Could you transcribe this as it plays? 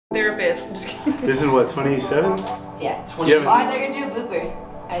Therapist. I'm just kidding. This is what, 27? Yeah. 20. Yeah, Oh, I thought you were gonna do a blooper.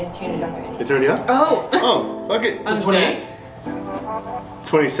 I turned it on already. It's already up? Oh. Oh, fuck it. I'm 28.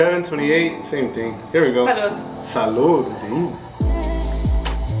 27, 28, same thing. Here we go. Salud. Salud. Damn.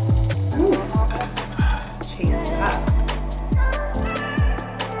 Chase that.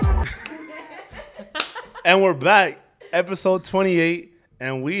 And we're back, episode 28,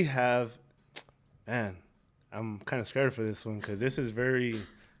 and we have, man, I'm kind of scared for this one because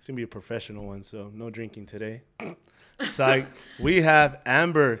it's gonna be a professional one, so no drinking today. So we have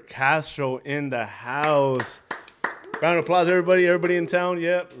Amber Castro in the house. Round of applause, everybody in town.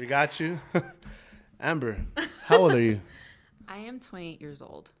 Yep, we got you. Amber, how old are you? I am 28 years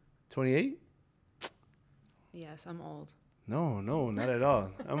old. 28? Yes, I'm old. No, not at all.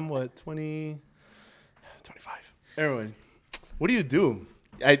 I'm what, 25. Anyway, what do you do?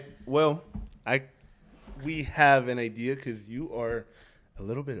 We have an idea because you are a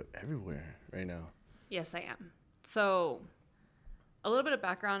little bit of everywhere right now. Yes, I am. So a little bit of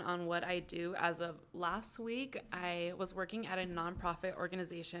background on what I do. As of last week, I was working at a nonprofit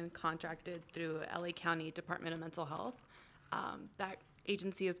organization contracted through LA County Department of Mental Health. That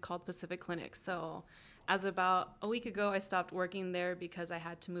agency is called Pacific Clinic. So as about a week ago, I stopped working there because I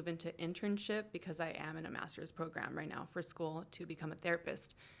had to move into internship because I am in a master's program right now for school to become a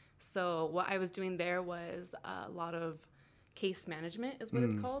therapist. So what I was doing there was a lot of case management is what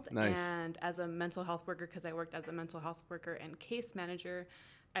it's called. Nice. And as a mental health worker, because I worked as a mental health worker and case manager,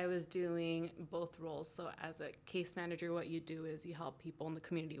 I was doing both roles. So as a case manager, what you do is you help people in the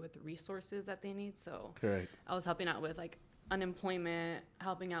community with the resources that they need. So Correct. I was helping out with like unemployment,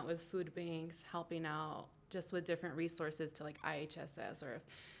 helping out with food banks, helping out just with different resources to like IHSS, or if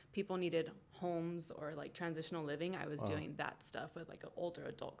people needed homes or like transitional living, I was doing that stuff with like older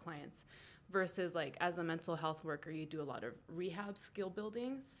adult clients. Versus like as a mental health worker, you do a lot of rehab skill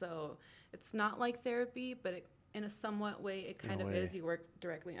building. So it's not like therapy, but in a somewhat way, it kind of is. You work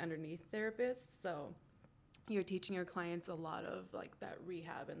directly underneath therapists. So you're teaching your clients a lot of like that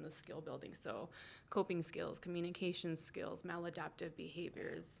rehab and the skill building. So coping skills, communication skills, maladaptive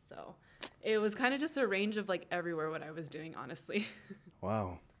behaviors. So it was kind of just a range of like everywhere what I was doing, honestly.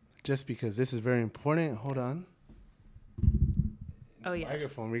 Wow. Just because this is very important. Hold on. Oh, yes.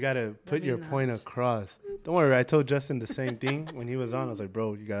 Microphone. We got to put your point across. Don't worry. I told Justin the same thing when he was on. I was like,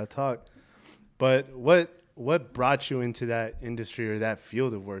 bro, you got to talk. But what brought you into that industry or that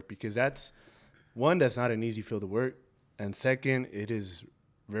field of work? Because that's not an easy field of work. And second, it is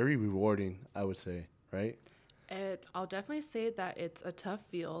very rewarding, I would say, right? I'll definitely say that it's a tough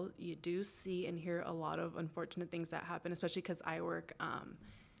field. You do see and hear a lot of unfortunate things that happen, especially because I work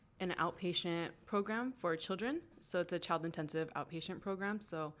in an outpatient program for children. So it's a child intensive outpatient program.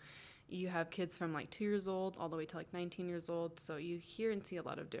 So you have kids from like 2 years old all the way to like 19 years old. So you hear and see a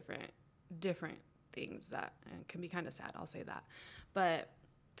lot of different things that can be kind of sad, I'll say that. But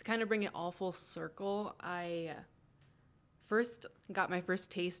to kind of bring it all full circle, I first got my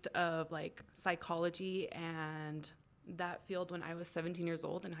first taste of like psychology and that field when I was 17 years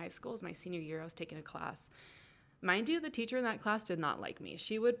old in high school. It was my senior year. I was taking a class. Mind you, the teacher in that class did not like me.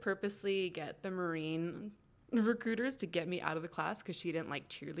 She would purposely get the Marine recruiters to get me out of the class because she didn't like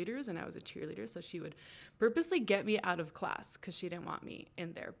cheerleaders, and I was a cheerleader. So she would purposely get me out of class because she didn't want me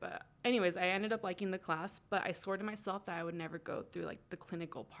in there. But anyways, I ended up liking the class, but I swore to myself that I would never go through like the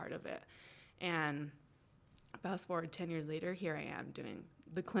clinical part of it. And fast forward 10 years later, here I am doing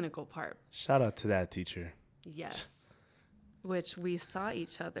the clinical part. Shout out to that teacher. Yes. Which we saw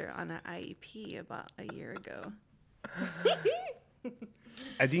each other on an IEP about a year ago.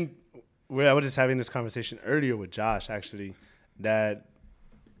 I think I was just having this conversation earlier with Josh, actually, that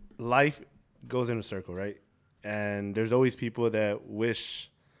life goes in a circle, right? And there's always people that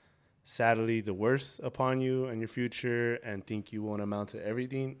wish, sadly, the worst upon you and your future and think you won't amount to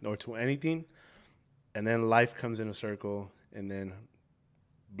everything or to anything. And then life comes in a circle, and then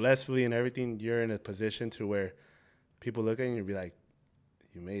blessedly and everything, you're in a position to where people look at you and be like,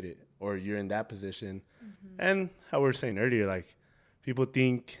 you made it, or you're in that position. And how we were saying earlier, like people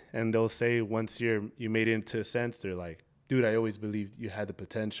think and they'll say once you made it into a sense, they're like, dude, I always believed you had the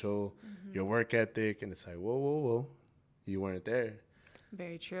potential, your work ethic. And it's like, whoa, you weren't there.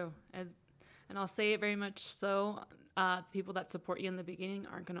 Very true. And I'll say it very much so. People that support you in the beginning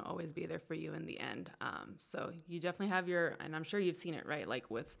aren't going to always be there for you in the end. So you definitely have and I'm sure you've seen it, right? Like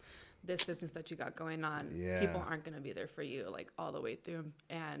with this business that you got going on, people aren't going to be there for you like all the way through.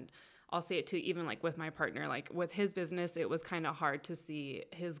 And I'll say it too, even like with my partner, like with his business, it was kind of hard to see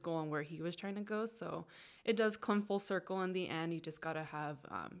his goal and where he was trying to go. So it does come full circle in the end. You just got to have,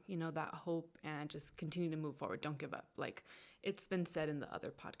 that hope and just continue to move forward. Don't give up. Like It's been said in the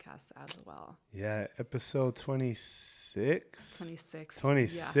other podcasts as well. Yeah, episode 26. 26.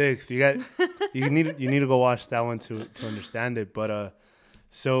 26. Yeah. You need to go watch that one to understand it. But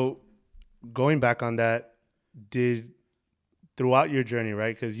so going back on that, throughout your journey,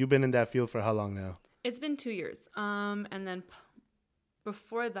 right? Because you've been in that field for how long now? It's been 2 years. And then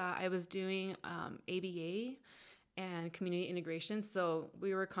before that, I was doing ABA and community integration. So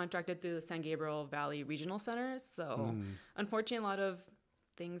we were contracted through the San Gabriel Valley Regional Center. So unfortunately, a lot of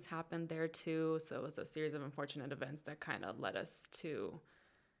things happened there too. So it was a series of unfortunate events that kind of led us to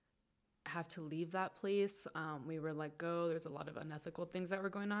have to leave that place. We were let go. There's a lot of unethical things that were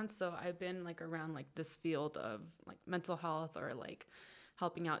going on. So I've been like around like this field of like mental health or like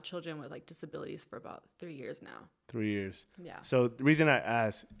helping out children with like disabilities for about 3 years now. 3 years. Yeah. So the reason I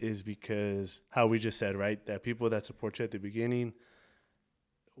ask is because how we just said, right, that people that support you at the beginning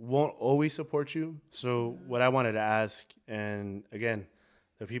won't always support you. So what I wanted to ask, and again,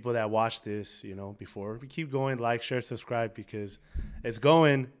 the people that watch this, you know, before we keep going, like, share, subscribe, because it's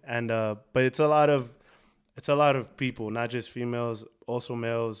going. And but it's a lot of people, not just females, also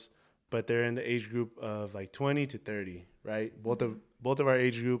males, but they're in the age group of like 20 to 30, right? Both of our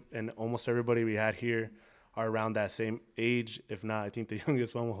age group and almost everybody we had here are around that same age. If not, I think the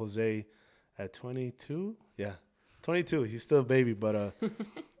youngest one was Jose at 22. Yeah, 22. He's still a baby, but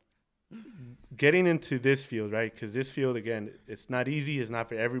getting into this field, right? Because this field, again, it's not easy. It's not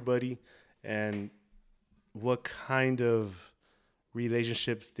for everybody. And what kind of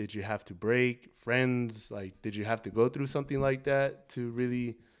relationships did you have to break? Friends, like, did you have to go through something like that to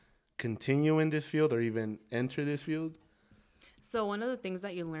really continue in this field or even enter this field? So one of the things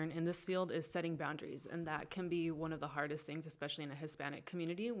that you learn in this field is setting boundaries, and that can be one of the hardest things, especially in a Hispanic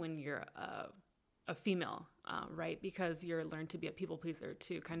community when you're a female, right? Because you're learned to be a people pleaser,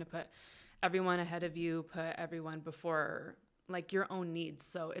 to kind of put everyone ahead of you, put everyone before like your own needs.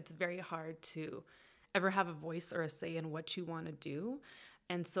 So it's very hard to ever have a voice or a say in what you want to do.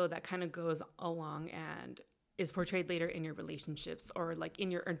 And so that kind of goes along and is portrayed later in your relationships or like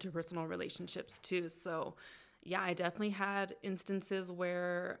in your interpersonal relationships too. So yeah, I definitely had instances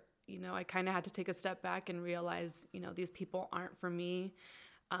where, you know, I kind of had to take a step back and realize, you know, these people aren't for me.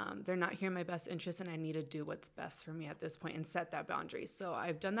 They're not here in my best interest, and I need to do what's best for me at this point and set that boundary. So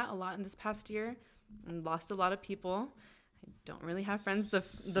I've done that a lot in this past year and lost a lot of people. I don't really have friends. The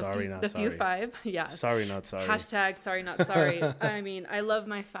few five. Yeah. Sorry, not sorry. Hashtag sorry, not sorry. I mean, I love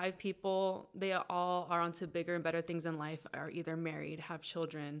my 5 people. They all are onto bigger and better things in life, are either married, have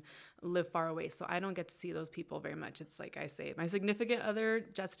children, live far away. So I don't get to see those people very much. It's like I say, my significant other,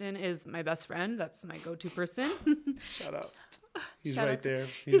 Justin, is my best friend. That's my go-to person. Shout out. He's Shout right out there.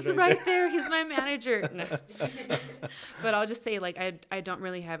 He's right there. He's my manager. No. But I'll just say, like, I don't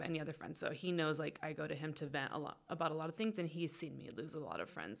really have any other friends. So he knows, like, I go to him to vent about a lot of things, and he's seen me lose a lot of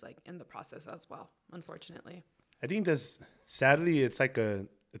friends, like, in the process as well, unfortunately. I think that's, sadly, it's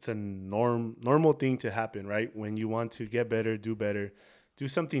a normal thing to happen, right? When you want to get better, do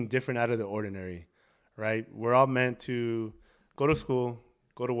something different out of the ordinary, right? We're all meant to go to school,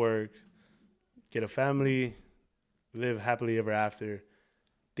 go to work, get a family, live happily ever after.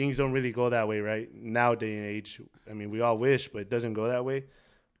 Things don't really go that way, right? Nowadays and age, I mean, we all wish, but it doesn't go that way.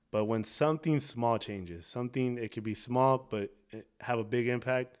 But when something small changes, it could be small, but have a big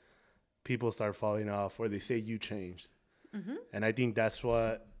impact, people start falling off, or they say you changed. Mm-hmm. And I think that's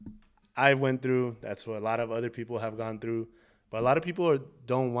what I went through. That's what a lot of other people have gone through. But a lot of people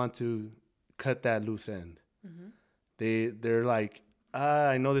don't want to cut that loose end. Mm-hmm. They're like,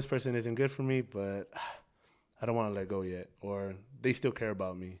 I know this person isn't good for me, but I don't want to let go yet, or they still care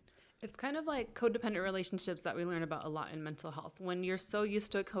about me. It's kind of like codependent relationships that we learn about a lot in mental health. When you're so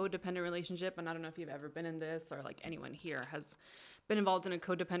used to a codependent relationship, and I don't know if you've ever been in this, or like anyone here has been involved in a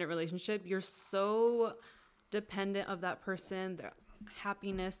codependent relationship, you're so dependent of that person, the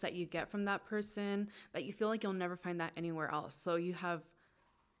happiness that you get from that person, that you feel like you'll never find that anywhere else. So you're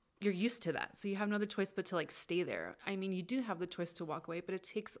used to that. So you have no other choice but to like stay there. I mean, you do have the choice to walk away, but it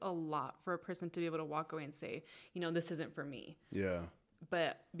takes a lot for a person to be able to walk away and say, you know, this isn't for me. Yeah.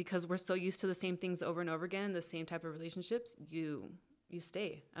 But because we're so used to the same things over and over again, the same type of relationships, you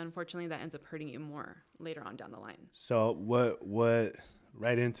stay. Unfortunately, that ends up hurting you more later on down the line. So what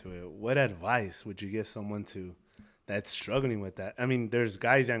right into it, what advice would you give someone that's struggling with that? I mean, there's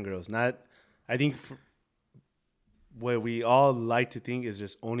guys and girls. I think what we all like to think is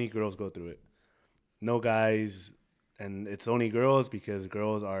just only girls go through it. No guys, and it's only girls because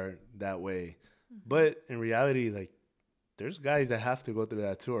girls are that way. Mm-hmm. But in reality, like, there's guys that have to go through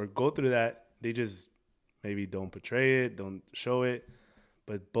that too, or go through that. They just maybe don't portray it, don't show it.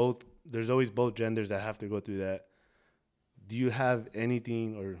 But there's always both genders that have to go through that. do you have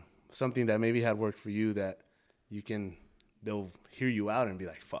anything or something that maybe had worked for you that they'll hear you out and be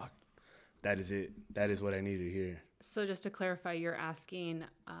like, fuck, that is it. That is what I need to hear. So just to clarify, you're asking,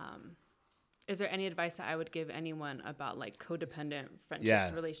 is there any advice that I would give anyone about like codependent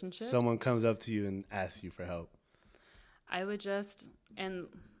friendships, relationships? Someone comes up to you and asks you for help. I would just, and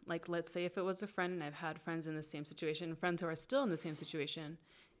like, let's say if it was a friend, and I've had friends in the same situation, friends who are still in the same situation,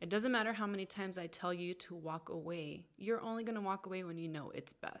 it doesn't matter how many times I tell you to walk away. You're only going to walk away when you know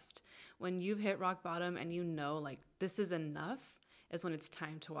it's best. When you've hit rock bottom and you know, like, this is enough, is when it's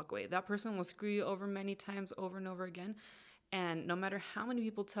time to walk away. That person will screw you over many times over and over again. And no matter how many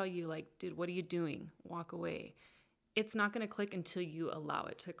people tell you, like, dude, what are you doing? Walk away. It's not going to click until you allow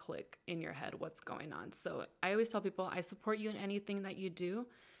it to click in your head what's going on. So I always tell people, I support you in anything that you do.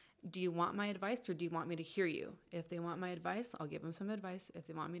 Do you want my advice or do you want me to hear you? If they want my advice, I'll give them some advice. If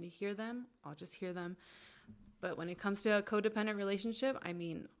they want me to hear them, I'll just hear them. But when it comes to a codependent relationship, I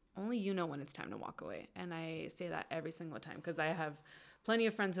mean, only you know when it's time to walk away. And I say that every single time because I have plenty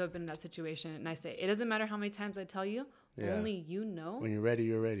of friends who have been in that situation. And I say, it doesn't matter how many times I tell you, only you know. When you're ready,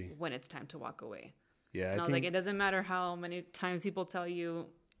 you're ready. When it's time to walk away. Yeah, and I was like, it doesn't matter how many times people tell you,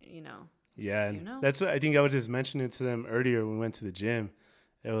 you know. Yeah, you know. That's what I think I was just mentioning to them earlier when we went to the gym.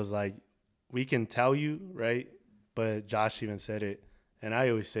 It was like, we can tell you, right? But Josh even said it, and I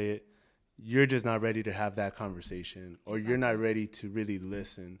always say it, you're just not ready to have that conversation, or you're not ready to really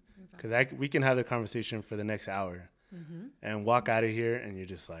listen. Because we can have the conversation for the next hour and walk out of here, and you're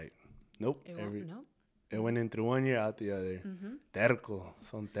just like, nope. It went in through one ear, out the other. Terco,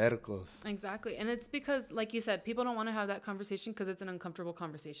 son tercos. Exactly. And it's because, like you said, people don't want to have that conversation because it's an uncomfortable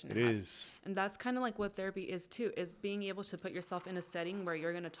conversation. It is. And that's kind of like what therapy is too, is being able to put yourself in a setting where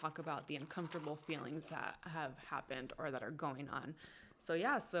you're going to talk about the uncomfortable feelings that have happened or that are going on. So,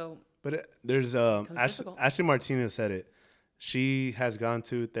 yeah, so. But there's, Ashley Martinez said it. She has gone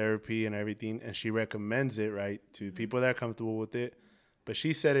to therapy and everything, and she recommends it, right, to people that are comfortable with it. But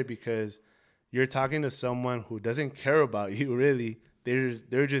she said it because you're talking to someone who doesn't care about you, really.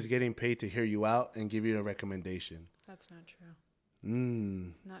 They're just getting paid to hear you out and give you a recommendation. That's not true.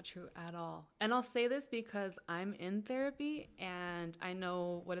 Not true at all. And I'll say this because I'm in therapy and I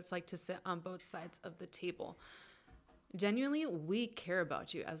know what it's like to sit on both sides of the table. Genuinely, we care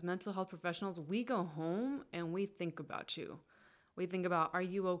about you. As mental health professionals, we go home and we think about you. We think about, are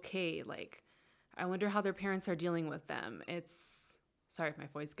you okay? Like, I wonder how their parents are dealing with them. Sorry if my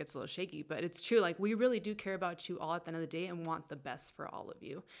voice gets a little shaky, but it's true. Like, we really do care about you all at the end of the day and want the best for all of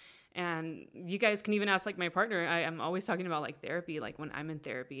you. And you guys can even ask, like, my partner. I'm always talking about, like, therapy, like, when I'm in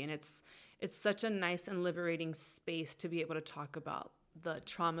therapy. And it's such a nice and liberating space to be able to talk about the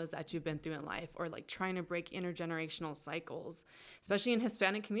traumas that you've been through in life, or, like, trying to break intergenerational cycles, especially in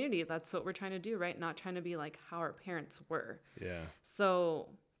Hispanic community. That's what we're trying to do, right? Not trying to be like how our parents were. Yeah. So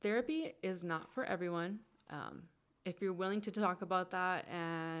therapy is not for everyone. If you're willing to talk about that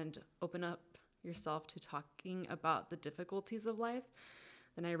and open up yourself to talking about the difficulties of life,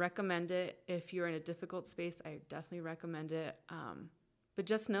 then I recommend it. If you're in a difficult space, I definitely recommend it. But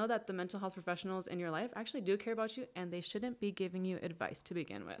just know that the mental health professionals in your life actually do care about you, and they shouldn't be giving you advice to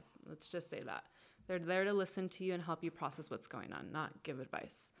begin with. Let's just say that. They're there to listen to you and help you process what's going on, not give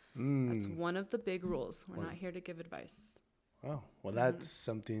advice. That's one of the big rules. We're not here to give advice. Oh, well, that's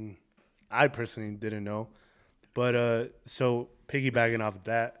something I personally didn't know. But so piggybacking off of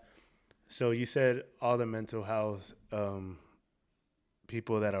that, so you said all the mental health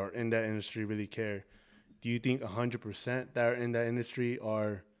people that are in that industry really care. Do you think 100% that are in that industry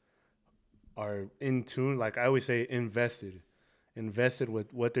are in tune? Like I always say, invested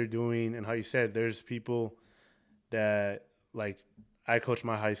with what they're doing. And how you said, there's people that, like, I coach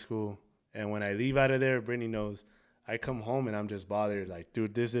my high school, and when I leave out of there, Brittany knows, I come home and I'm just bothered. Like,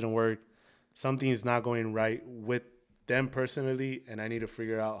 dude, this didn't work. Something is not going right with them personally, and I need to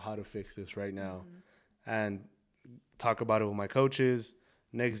figure out how to fix this right now. And talk about it with my coaches.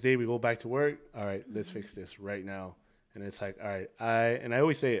 Next day we go back to work. All right, let's fix this right now. And it's like, all right, I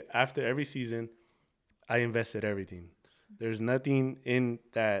always say it, after every season, I invested everything. There's nothing in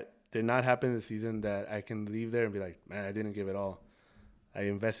that did not happen this season that I can leave there and be like, man, I didn't give it all. I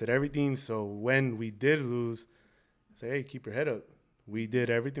invested everything. So when we did lose, say, hey, keep your head up. We did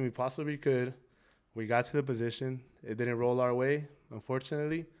everything we possibly could. We got to the position. It didn't roll our way,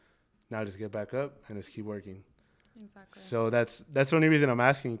 unfortunately. Now just get back up and just keep working. Exactly. So that's the only reason I'm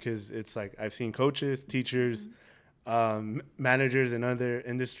asking, because it's like I've seen coaches, teachers, managers in other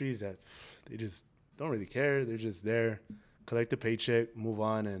industries that they just don't really care. They're just there, collect a paycheck, move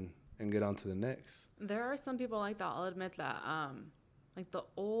on, and get on to the next. There are some people like that. I'll admit that. Like the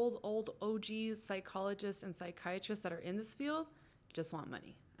old OGs, psychologists and psychiatrists that are in this field just want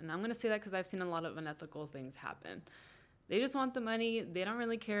money. And I'm going to say that because I've seen a lot of unethical things happen. They just want the money. They don't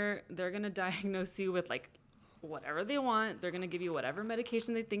really care. They're going to diagnose you with like whatever they want. They're going to give you whatever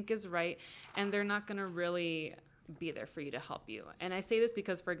medication they think is right. And they're not going to really be there for you to help you. And I say this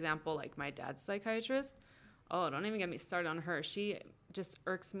because, for example, like my dad's psychiatrist, oh, don't even get me started on her. She just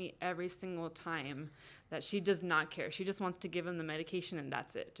irks me every single time that she does not care. She just wants to give him the medication and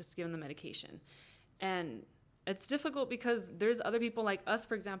that's it. Just give him the medication. And it's difficult because there's other people like us,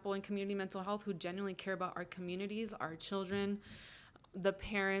 for example, in community mental health who genuinely care about our communities, our children, the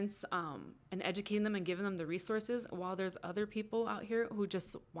parents, and educating them and giving them the resources, while there's other people out here who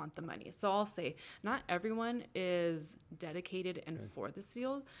just want the money. So I'll say not everyone is dedicated and for this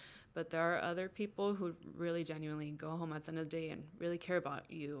field, but there are other people who really genuinely go home at the end of the day and really care about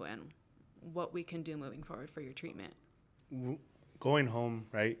you and what we can do moving forward for your treatment. Going home,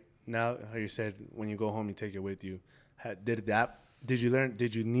 right? Now, how you said when you go home, you take it with you. Did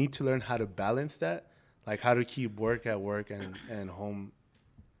you need to learn how to balance that? Like how to keep work at work and home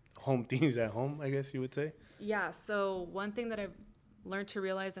things at home, I guess you would say? Yeah. So one thing that I've learned to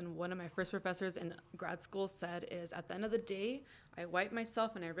realize, and one of my first professors in grad school said, is at the end of the day, I wipe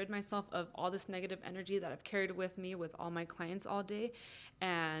myself and I rid myself of all this negative energy that I've carried with me with all my clients all day,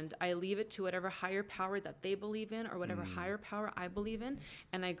 and I leave it to whatever higher power that they believe in or whatever higher power I believe in,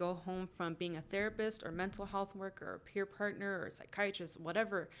 and I go home from being a therapist or mental health worker or peer partner or psychiatrist,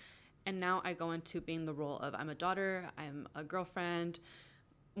 whatever, and now I go into being the role of I'm a daughter, I'm a girlfriend,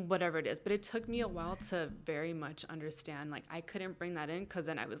 whatever it is. But it took me a while to very much understand, like I couldn't bring that in because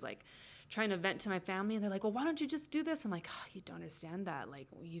then I was like trying to vent to my family and they're like, well, why don't you just do this? I'm like, oh, you don't understand that. Like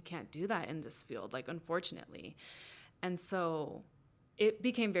you can't do that in this field, like unfortunately. And so it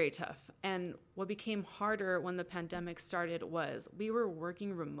became very tough. And what became harder when the pandemic started was we were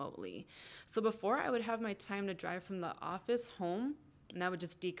working remotely. So before I would have my time to drive from the office home and I would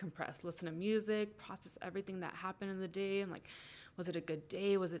just decompress, listen to music, process everything that happened in the day. I'm like, was it a good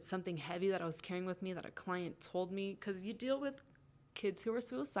day? Was it something heavy that I was carrying with me that a client told me? Because you deal with kids who are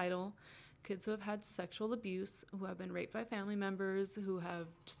suicidal, kids who have had sexual abuse, who have been raped by family members, who have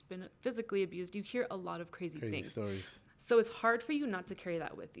just been physically abused. You hear a lot of crazy things. Stories. So it's hard for you not to carry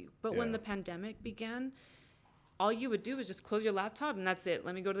that with you. But when the pandemic began, all you would do was just close your laptop and that's it.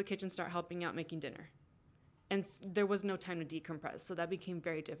 Let me go to the kitchen, start helping out making dinner. And there was no time to decompress. So that became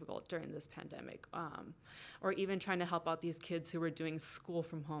very difficult during this pandemic. Or even trying to help out these kids who were doing school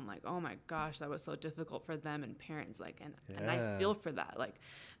from home. Like, oh my gosh, that was so difficult for them and parents. Like, and I feel for that. Like,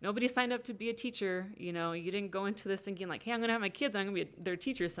 nobody signed up to be a teacher. You know, you didn't go into this thinking like, hey, I'm going to have my kids. I'm going to be their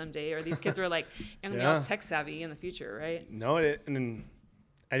teacher someday. Or these kids were like, I'm going to be all tech savvy in the future, right? No, and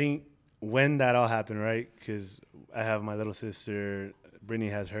I think when that all happened, right? Because I have my little sister, Brittany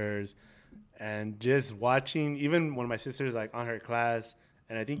has hers. And just watching, even when my sister's like on her class,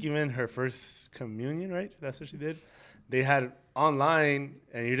 and I think even her first communion, right? That's what she did. They had online,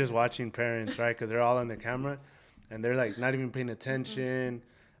 and you're just watching parents, right? Because they're all on the camera, and they're like not even paying attention.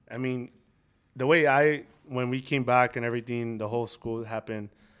 I mean, the way when we came back and everything, the whole school happened,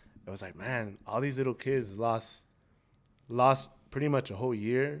 it was like, man, all these little kids lost pretty much a whole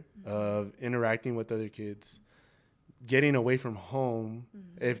year of interacting with other kids. Getting away from home.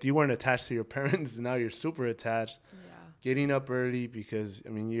 If you weren't attached to your parents, now you're super attached. Getting up early because, I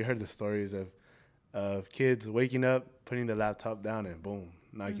mean, you heard the stories of kids waking up, putting the laptop down, and boom,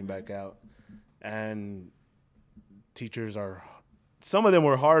 knocking back out. And teachers some of them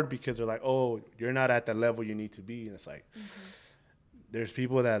were hard because they're like, oh, you're not at the level you need to be. And it's like, there's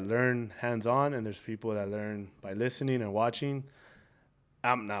people that learn hands-on and there's people that learn by listening and watching.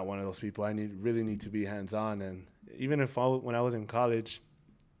 I'm not one of those people. I really need to be hands-on. And even when I was in college,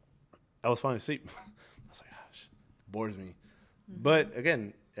 I was falling asleep. I was like, gosh, it bores me. But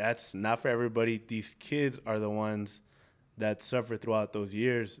again, that's not for everybody. These kids are the ones that suffer throughout those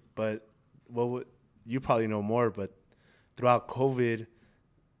years. But you probably know more, but throughout COVID,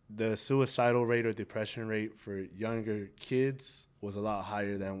 the suicidal rate or depression rate for younger kids was a lot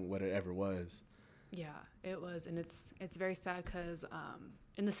higher than what it ever was. Yeah, it was. And it's very sad because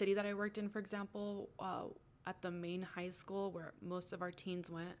in the city that I worked in, for example, at the main high school where most of our teens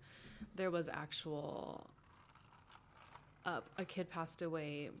went, there was a kid passed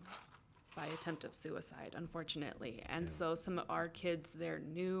away by attempt of suicide, unfortunately. And so some of our kids there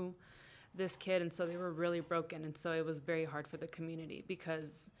knew this kid, and so they were really broken. And so it was very hard for the community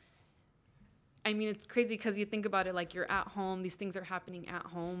because, I mean, it's crazy because you think about it like you're at home, these things are happening at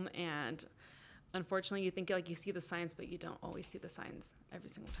home, and unfortunately you think like you see the signs, but you don't always see the signs every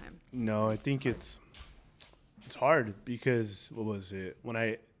single time. No, I think it's it's hard because what was it when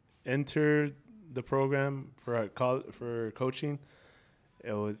I entered the program for coaching?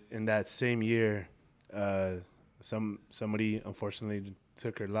 It was in that same year. Somebody unfortunately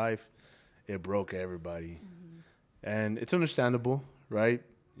took her life. It broke everybody, and it's understandable, right?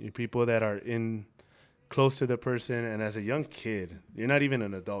 People that are in close to the person, and as a young kid, you're not even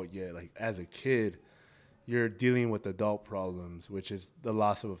an adult yet. Like as a kid, you're dealing with adult problems, which is the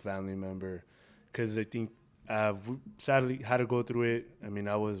loss of a family member. Because I think we sadly had to go through it. I mean,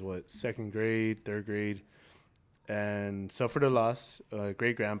 I was second grade, third grade, and suffered a loss,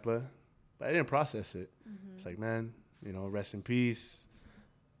 great grandpa, but I didn't process it. It's like, man, rest in peace.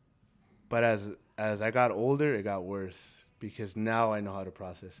 But as I got older, it got worse because now I know how to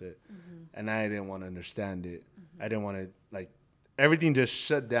process it, and I didn't want to understand it. I didn't want to everything just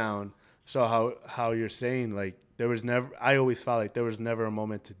shut down. So how you're saying I always felt like there was never a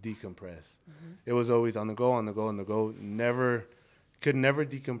moment to decompress. It was always on the go, on the go, on the go. Could never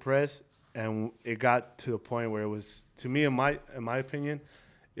decompress, and it got to a point where it was, to me, in my opinion,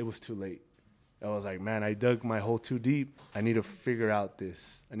 it was too late. I was like, man, I dug my hole too deep. I need to figure out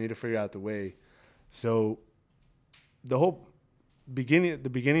this. I need to figure out the way. So the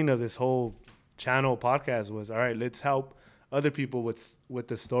beginning of this whole channel podcast was, all right, let's help other people with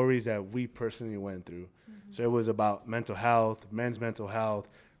the stories that we personally went through. So it was about mental health, men's mental health,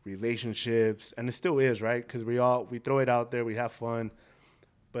 relationships, and it still is, right? Because we throw it out there, we have fun,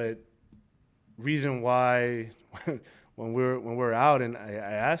 but reason why when we're out, and I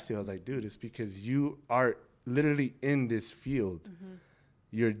asked you, I was like, dude, it's because you are literally in this field.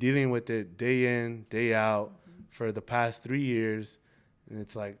 You're dealing with it day in, day out for the past 3 years, and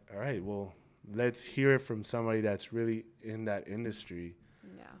it's like, all right, well, let's hear it from somebody that's really in that industry.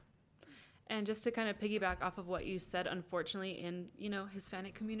 Yeah. And just to kind of piggyback off of what you said, unfortunately, in,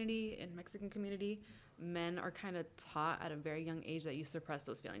 Hispanic community and Mexican community, men are kind of taught at a very young age that you suppress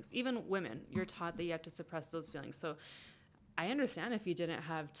those feelings. Even women, you're taught that you have to suppress those feelings. So I understand if you didn't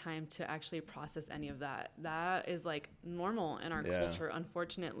have time to actually process any of that. That is normal in our culture,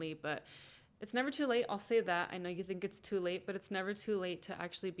 unfortunately, but it's never too late. I'll say that. I know you think it's too late, but it's never too late to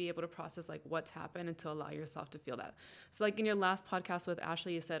actually be able to process what's happened and to allow yourself to feel that. So in your last podcast with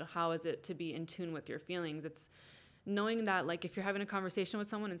Ashley, you said, how is it to be in tune with your feelings? It's knowing that if you're having a conversation with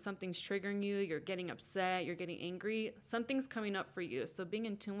someone and something's triggering you, you're getting upset, you're getting angry, something's coming up for you. So being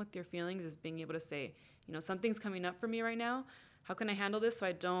in tune with your feelings is being able to say, something's coming up for me right now. How can I handle this so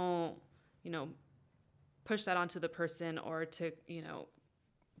I don't, push that onto the person or to,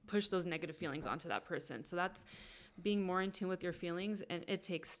 push those negative feelings onto that person. So that's being more in tune with your feelings, and it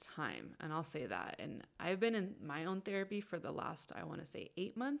takes time. And I'll say that. And I've been in my own therapy for the last, I want to say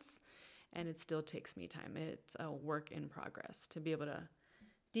 8 months, and it still takes me time. It's a work in progress to be able to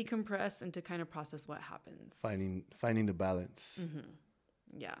decompress and to kind of process what happens. Finding the balance.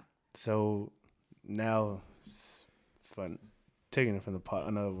 Yeah. So now it's fun taking it from the pot,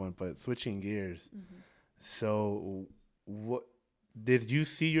 another one, but switching gears. So what did you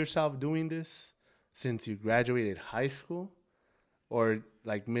see yourself doing this since you graduated high school, or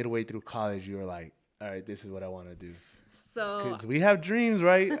midway through college you were like, all right, this is what I want to do? So 'cause we have dreams,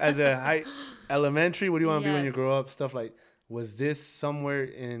 right? As a elementary, what do you want to be when you grow up? Stuff was this somewhere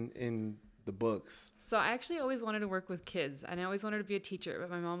in the books? So I actually always wanted to work with kids, and I always wanted to be a teacher, but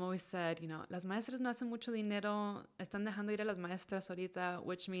my mom always said, las maestras no hacen mucho dinero, están dejando ir a las maestras ahorita,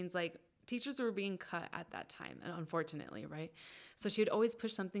 which means teachers were being cut at that time, and unfortunately, right? So she'd always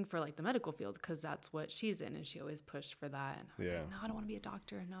push something for the medical field because that's what she's in, and she always pushed for that. And I was like, no, I don't want to be a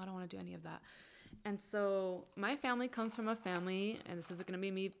doctor. No, I don't want to do any of that. And so my family comes from a family, and this is going to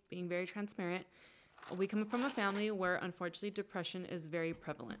be me being very transparent. We come from a family where, unfortunately, depression is very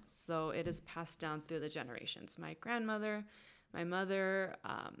prevalent. So it is passed down through the generations. My grandmother, my mother,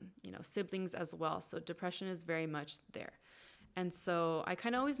 siblings as well. So depression is very much there. And so I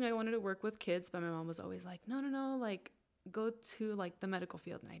kind of always knew I wanted to work with kids, but my mom was always like, no, go to the medical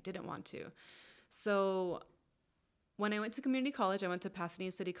field. And I didn't want to. So when I went to community college, I went to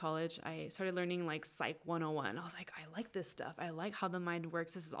Pasadena City College. I started learning Psych 101. I was like, I like this stuff. I like how the mind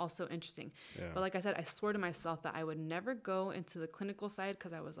works. This is also interesting. Yeah. But like I said, I swore to myself that I would never go into the clinical side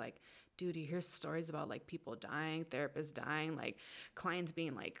because I was like, dude, you hear stories about people dying, therapists dying, clients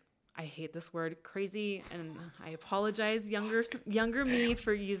being I hate this word, crazy, and I apologize, younger me,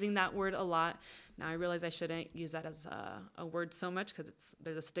 for using that word a lot. Now I realize I shouldn't use that as a word so much because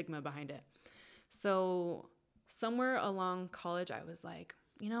there's a stigma behind it. So somewhere along college, I was like,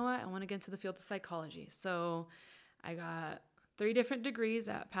 you know what? I want to get into the field of psychology. So I got 3 different degrees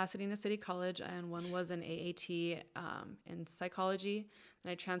at Pasadena City College, and one was an AAT in psychology.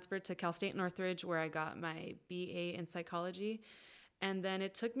 Then I transferred to Cal State Northridge, where I got my BA in psychology. And then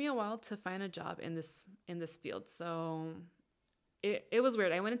it took me a while to find a job in this field. So it was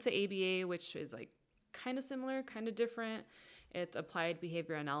weird. I went into ABA, which is like kind of similar, kind of different. It's applied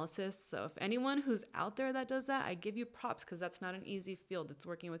behavior analysis. So if anyone who's out there that does that, I give you props, because that's not an easy field. It's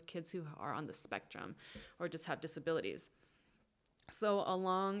working with kids who are on the spectrum or just have disabilities. So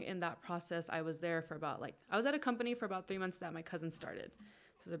along in that process, I was there for I was at a company for about 3 months that my cousin started.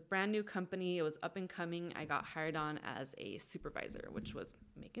 It was a brand new company. It was up and coming. I got hired on as a supervisor, which was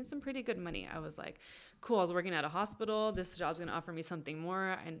making some pretty good money. I was like, cool, I was working at a hospital. This job's going to offer me something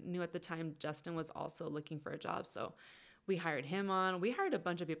more. I knew at the time Justin was also looking for a job. So we hired him on. We hired a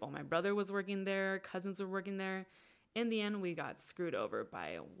bunch of people. My brother was working there. Cousins were working there. In the end, we got screwed over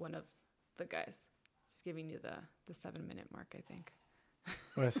by one of the guys. Just giving you the 7-minute mark, I think.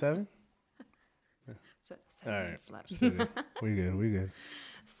 What, at 7? So 7 minutes left. We good.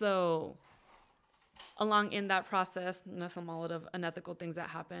 So along in that process, some a lot of unethical things that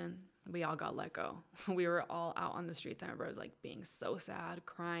happened. We all got let go. We were all out on the streets. I remember like being so sad,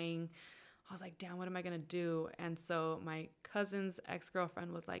 crying. I was like, damn, what am I going to do? And so my cousin's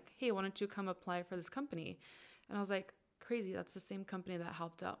ex-girlfriend was like, hey, why don't you come apply for this company? And I was like, crazy. That's the same company that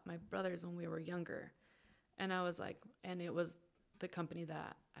helped out my brothers when we were younger. And I was like, and it was the company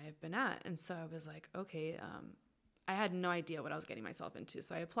that I have been at. And so I was like, okay, I had no idea what I was getting myself into.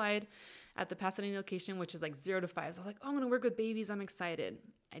 So I applied at the Pasadena location, which is like 0 to 5. So I was like, oh, I'm going to work with babies. I'm excited.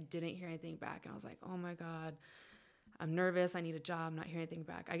 I didn't hear anything back. And I was like, oh my God, I'm nervous. I need a job. I'm not hearing anything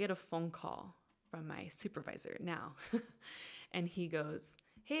back. I get a phone call from my supervisor now. And he goes,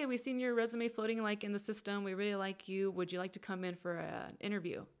 hey, we've seen your resume floating like in the system. We really like you. Would you like to come in for an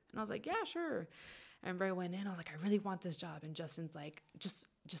interview? And I was like, yeah, sure. I remember I went in, I was like, I really want this job. And Justin's like, just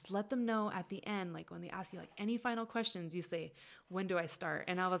let them know at the end, like when they ask you like any final questions, you say, when do I start?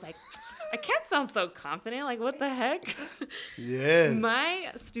 And I was like, I can't sound so confident. Like, what the heck? Yes.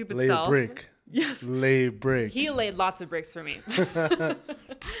 My stupid Lay self. a brick. Yes. Lay a brick. He laid lots of bricks for me.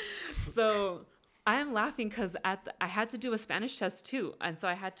 So I am laughing because I had to do a Spanish test too. And so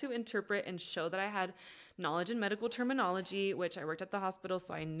I had to interpret and show that I had knowledge in medical terminology, which I worked at the hospital,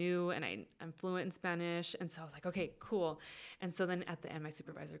 so I knew, and I'm fluent in Spanish. And so I was like, okay, cool. And so then at the end, my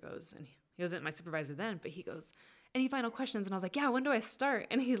supervisor goes, and he wasn't my supervisor then, but he goes, any final questions? And I was like, yeah, when do I start?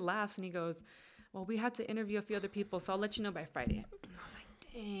 And he laughs and he goes, well, we had to interview a few other people, so I'll let you know by Friday. And I was like,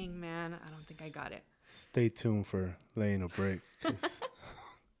 dang, man, I don't think I got it. Stay tuned for laying a brick.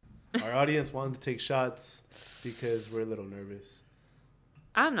 Our audience wanted to take shots because we're a little nervous.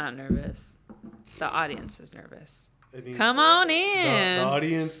 I'm not nervous. The audience is nervous. I mean, Come on in. The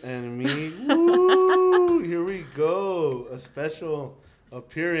audience and me. Woo, here we go. A special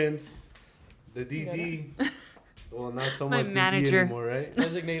appearance. The DD. Well, not so My much manager. DD anymore, right?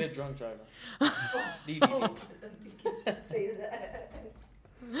 Designated drunk driver. DD.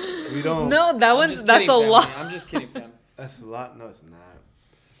 We don't. No, that's kidding, a family. lot. I'm just kidding, fam. That's a lot. No, it's not.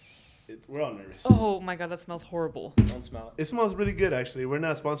 We're all nervous. Oh my God, that smells horrible. Don't smell it. It smells really good, actually. We're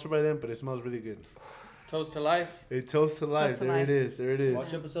not sponsored by them, but it smells really good. Toast to life. It toast to life. Toast to There life. it is. There it is.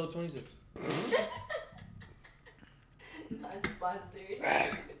 Watch episode 26. Not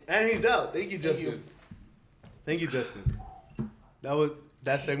sponsored. And he's out. Thank you, Thank Justin. you. Thank you, Justin.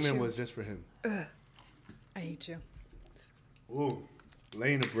 That segment was just for him. I hate you. Ooh,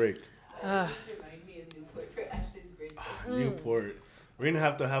 laying a brick. Remind me of Newport for Ashley's birthday. Newport. We're gonna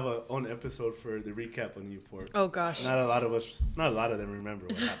have to have our own episode for the recap on Newport. Oh gosh. Not a lot of them remember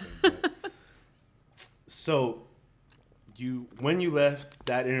what happened. But. So, when you left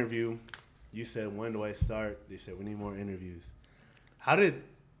that interview, you said, "When do I start?" They said, "We need more interviews."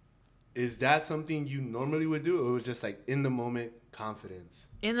 Is that something you normally would do, or it was just like in the moment confidence?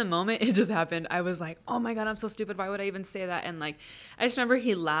 In the moment, it just happened. I was like, oh my God, I'm so stupid. Why would I even say that? And like, I just remember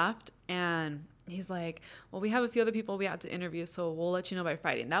he laughed and he's like, well, we have a few other people we have to interview, so we'll let you know by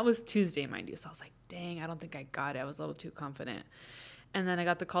Friday. And that was Tuesday, mind you. So I was like, dang, I don't think I got it. I was a little too confident. And then I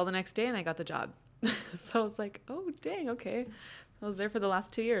got the call the next day and I got the job. So I was like, oh, dang, okay. I was there for the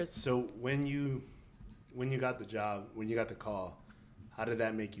last 2 years. So when you got the job, when you got the call, how did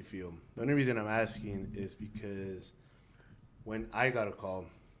that make you feel? The only reason I'm asking is because when I got a call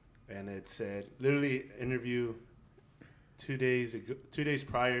and it said, literally interview 2 days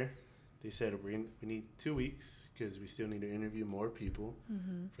prior, they said we need 2 weeks because we still need to interview more people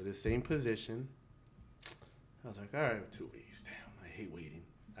for the same position. I was like, all right, 2 weeks. Damn, I hate waiting.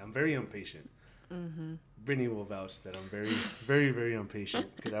 I'm very impatient. Brittany will vouch that I'm very, very, very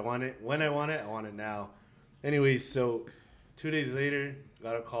impatient because I want it when I want it now. Anyways, so 2 days later,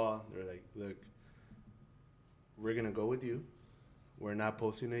 got a call. They're like, look, we're going to go with you. We're not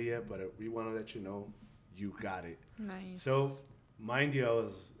posting it yet, but we want to let you know you got it. Nice. So, mind you,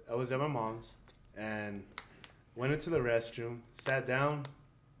 I was at my mom's and went into the restroom, sat down,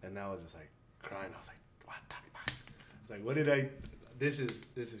 and I was just like crying. I was like, what the fuck? I was like, what did I, this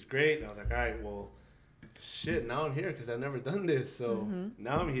is great. And I was like, all right, well, shit, now I'm here because I've never done this. So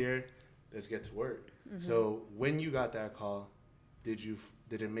now I'm here. Let's get to work. So when you got that call, did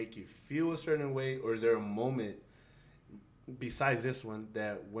it make you feel a certain way, or is there a moment besides this one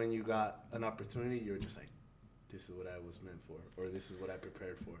that when you got an opportunity, you were just like, this is what I was meant for, or this is what I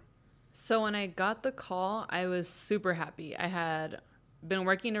prepared for? So when I got the call, I was super happy. I had been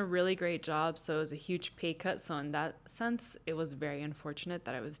working a really great job, so it was a huge pay cut. So in that sense, it was very unfortunate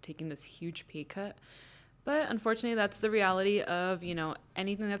that I was taking this huge pay cut. But unfortunately, that's the reality of, you know,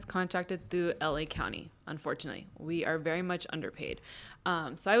 anything that's contracted through LA County. Unfortunately, we are very much underpaid.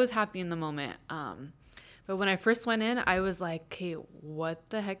 So I was happy in the moment. But when I first went in, I was like, okay, what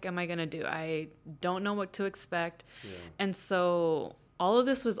the heck am I going to do? I don't know what to expect. Yeah. And so all of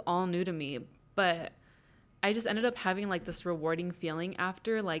this was all new to me. But I just ended up having like this rewarding feeling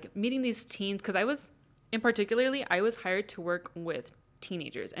after like meeting these teens. Because I was hired to work with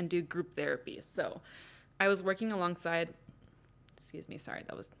teenagers and do group therapy. So I was working alongside, excuse me, sorry,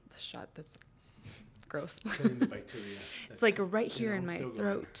 that was the shot. That's gross. The bacteria. It's like right here in my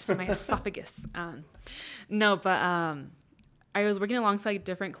throat, my esophagus. No, but I was working alongside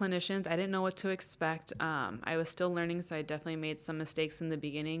different clinicians. I didn't know what to expect. I was still learning, so I definitely made some mistakes in the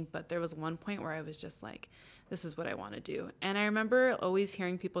beginning. But there was one point where I was just like, this is what I want to do. And I remember always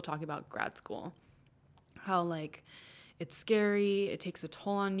hearing people talk about grad school, how like, it's scary, it takes a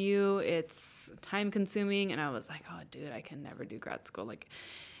toll on you, it's time consuming. And I was like, oh, dude, I can never do grad school. Like,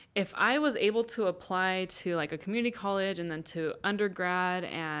 if I was able to apply to like a community college and then to undergrad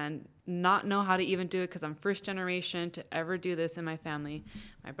and not know how to even do it because I'm first generation to ever do this in my family.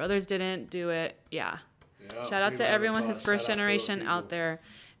 My brothers didn't do it. Yeah. Shout out to everyone who's first generation out there.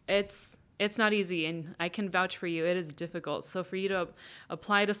 It's not easy, and I can vouch for you. It is difficult. So for you to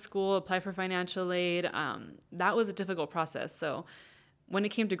apply to school, apply for financial aid, that was a difficult process. So when it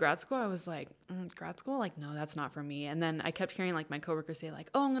came to grad school, I was like, grad school? Like, no, that's not for me. And then I kept hearing like my coworkers say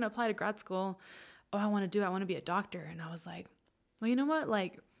like, oh, I'm going to apply to grad school. Oh, I want to be a doctor. And I was like, well, you know what?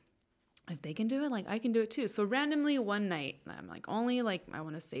 Like, if they can do it, like I can do it too. So randomly one night, I'm like only like, I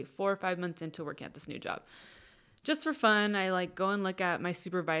want to say 4 or 5 months into working at this new job. Just for fun, I like go and look at my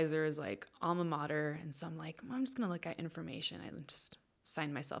supervisor's like alma mater. And so I'm like, I'm just going to look at information. I just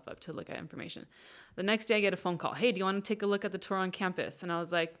signed myself up to look at information. The next day I get a phone call. Hey, do you want to take a look at the tour on campus? And I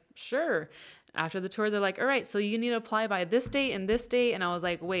was like, sure. After the tour, they're like, all right, so you need to apply by this date and this date. And I was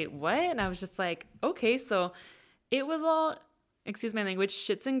like, wait, what? And I was just like, okay. So it was all, excuse my language,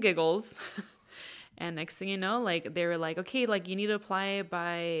 shits and giggles. And next thing you know, like they were like, okay, like you need to apply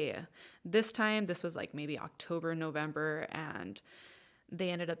by this time. This was like maybe October, November. And they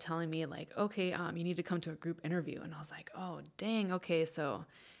ended up telling me like, okay, you need to come to a group interview. And I was like, oh, dang. Okay. So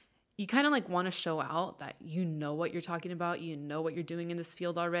you kind of like want to show out that you know what you're talking about. You know what you're doing in this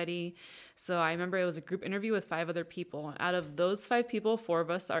field already. So I remember it was a group interview with 5 other people. Out of those 5 people, 4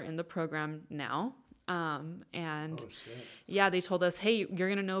 of us are in the program now. Yeah, they told us, hey, you're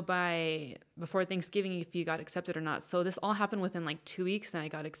going to know before Thanksgiving if you got accepted or not. So this all happened within like 2 weeks and I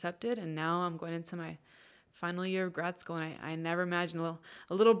got accepted. And now I'm going into my final year of grad school. And I never imagined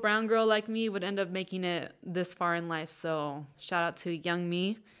a little brown girl like me would end up making it this far in life. So shout out to young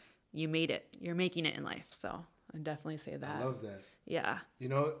me. You made it. You're making it in life. So I definitely say that. I love that. Yeah. You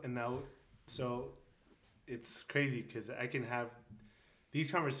know, and now, so it's crazy because I can have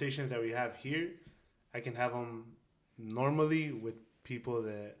these conversations that we have here. I can have them normally with people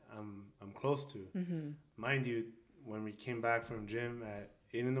that I'm close to. Mm-hmm. Mind you, when we came back from gym at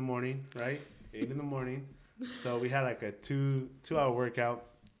 8 in the morning, right? 8 in the morning. So we had like a 2-hour workout,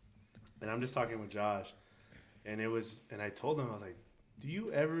 and I'm just talking with Josh, and I told him, I was like, do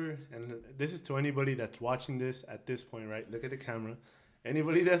you ever, and this is to anybody that's watching this at this point, right? Look at the camera.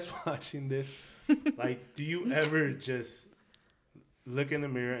 Anybody that's watching this, like, do you ever just look in the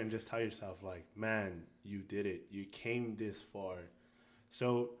mirror and just tell yourself like, man, you did it. You came this far.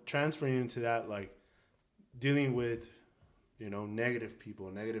 So transferring into that, like dealing with, you know, negative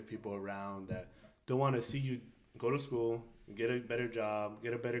people around that don't want to see you go to school, get a better job,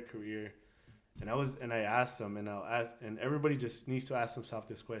 get a better career. And I asked them, and everybody just needs to ask themselves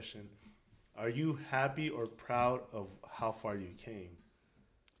this question. Are you happy or proud of how far you came?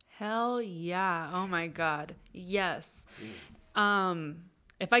 Hell yeah. Oh my God. Yes.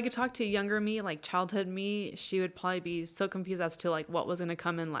 if I could talk to younger me, like childhood me, she would probably be so confused as to like what was going to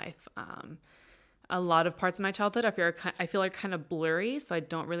come in life. A lot of parts of my childhood, I feel like kind of blurry, so I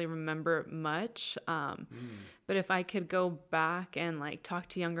don't really remember much. But if I could go back and like talk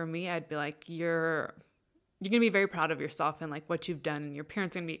to younger me, I'd be like, you're going to be very proud of yourself and like what you've done, and your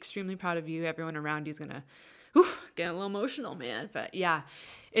parents are going to be extremely proud of you. Everyone around you is going to get a little emotional, man. But yeah,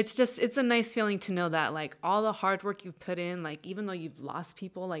 it's a nice feeling to know that like all the hard work you've put in, like even though you've lost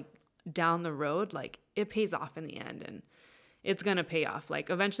people like down the road, like it pays off in the end, and it's going to pay off. Like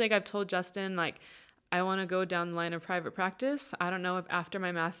eventually, like I've told Justin, like I want to go down the line of private practice. I don't know if after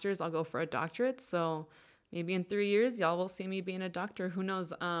my master's I'll go for a doctorate. So maybe in 3 years, y'all will see me being a doctor. Who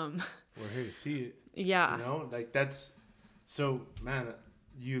knows? We're here to see it. Yeah. You know, like that's so, man,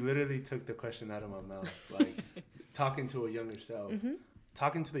 you literally took the question out of my mouth. Like talking to a younger self,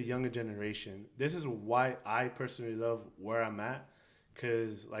 talking to the younger generation. This is why I personally love where I'm at.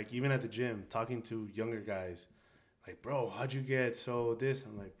 Cause like even at the gym, talking to younger guys, like, bro, how'd you get so this?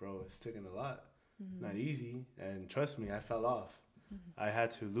 I'm like, bro, it's taking a lot. Not easy. And trust me, I fell off. I had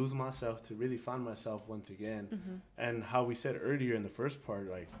to lose myself to really find myself once again. And how we said earlier in the first part,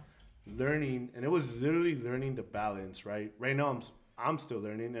 like learning, and it was literally learning the balance, right? Right now, I'm still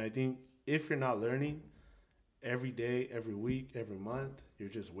learning. And I think if you're not learning every day, every week, every month, you're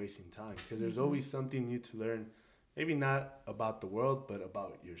just wasting time. Because there's always something new to learn. Maybe not about the world, but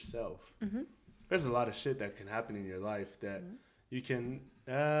about yourself. There's a lot of shit that can happen in your life that you can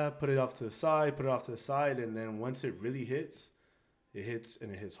put it off to the side, and then once it really hits, it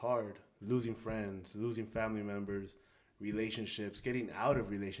hits hard. Losing friends, losing family members, relationships, getting out of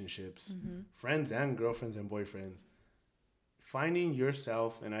relationships, friends and girlfriends and boyfriends. Finding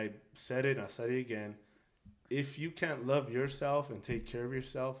yourself, and I said it again, if you can't love yourself and take care of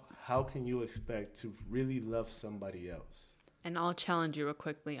yourself, how can you expect to really love somebody else? And I'll challenge you real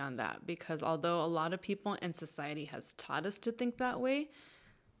quickly on that, because although a lot of people in society has taught us to think that way,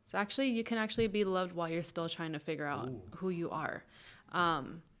 it's actually, you can actually be loved while you're still trying to figure out who you are.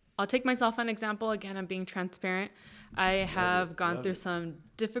 I'll take myself an example. Again, I'm being transparent. I have gone through some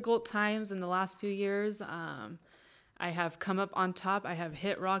difficult times in the last few years. I have come up on top. I have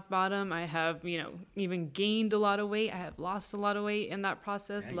hit rock bottom. I have, even gained a lot of weight. I have lost a lot of weight in that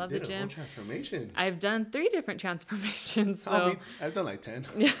process. Yeah, love the a gym. whole transformation. I've done 3 different transformations. So I've done like 10.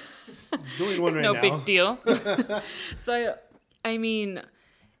 Yeah. Doing one it's right no now. big deal. So, I mean,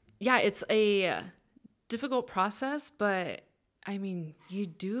 yeah, it's a difficult process, but I mean, you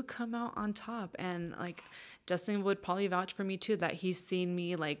do come out on top. And like Justin would probably vouch for me too, that he's seen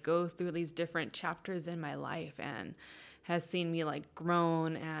me like go through these different chapters in my life and has seen me like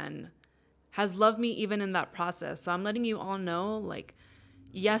grown and has loved me even in that process. So I'm letting you all know, like,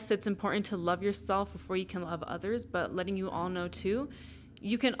 yes, it's important to love yourself before you can love others, but letting you all know too,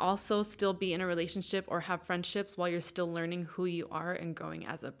 you can also still be in a relationship or have friendships while you're still learning who you are and growing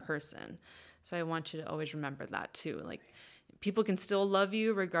as a person. So I want you to always remember that too. Like, people can still love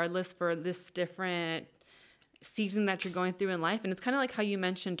you regardless for this different season that you're going through in life. And it's kind of like how you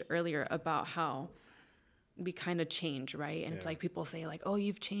mentioned earlier about how we kind of change, right? And it's like people say like, oh,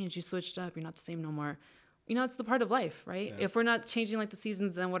 you've changed, you switched up, you're not the same no more. It's the part of life, right? Yeah. If we're not changing like the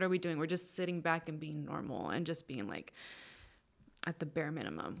seasons, then what are we doing? We're just sitting back and being normal and just being like at the bare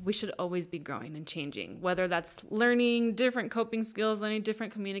minimum. We should always be growing and changing, whether that's learning different coping skills, learning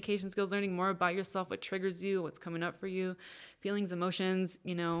different communication skills, learning more about yourself, what triggers you, what's coming up for you, feelings, emotions,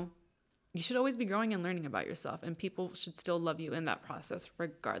 you should always be growing and learning about yourself, and people should still love you in that process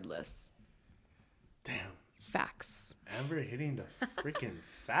regardless. Damn. Facts. Amber hitting the freaking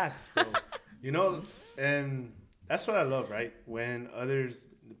facts, bro. And that's what I love, right? When others,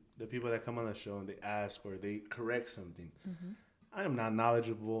 the people that come on the show and they ask or they correct something, I am not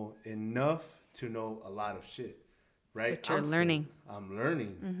knowledgeable enough to know a lot of shit, right? But you're learning. I'm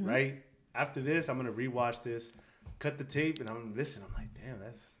learning, right? After this, I'm going to rewatch this, cut the tape, and I'm going to listen. I'm like, damn,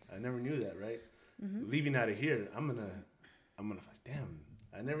 I never knew that, right? Leaving out of here, I'm gonna like, damn,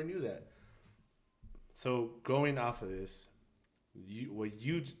 I never knew that. So going off of this,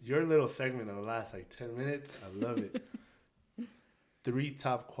 your little segment of the last like 10 minutes, I love it. 3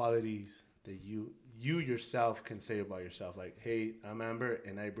 top qualities that you yourself can say about yourself. Like, hey, I'm Amber,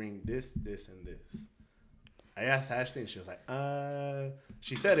 and I bring this, this, and this. I asked Ashley, and she was like,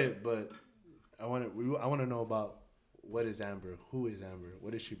 she said it, but I want to know about what is Amber? Who is Amber?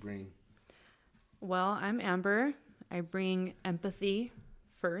 What does she bring? Well, I'm Amber. I bring empathy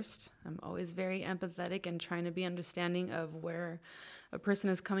first. I'm always very empathetic and trying to be understanding of where a person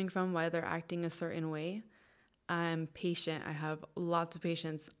is coming from, why they're acting a certain way. I'm patient. I have lots of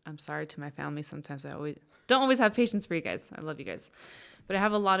patience. I'm sorry to my family. Sometimes I don't always have patience for you guys. I love you guys. but I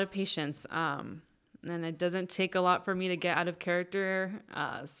have a lot of patience. And it doesn't take a lot for me to get out of character.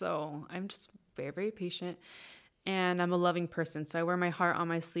 So I'm just very, very patient. And I'm a loving person. So I wear my heart on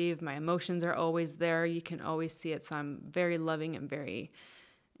my sleeve. My emotions are always there. You can always see it. So I'm very loving and very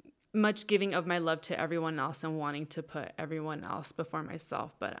much giving of my love to everyone else and wanting to put everyone else before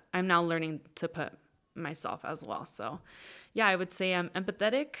myself. But I'm now learning to put myself as well. So yeah, I would say I'm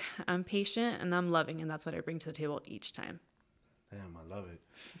empathetic, I'm patient, and I'm loving. And that's what I bring to the table each time. Damn, I love it.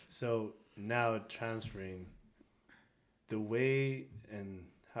 So now transferring the way and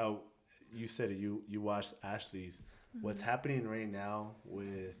how you said it, you watched Ashley's. What's happening right now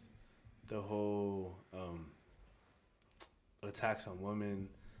with the whole attacks on women,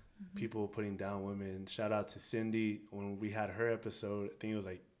 people putting down women. Shout out to Cindy when we had her episode. I think it was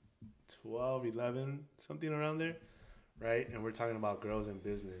like 12, 11, something around there, right? And we're talking about girls in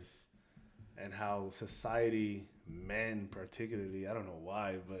business and how society, men particularly, I don't know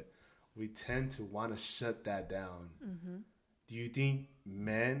why, but we tend to want to shut that down. Do you think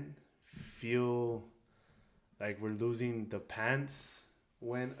men feel like we're losing the pants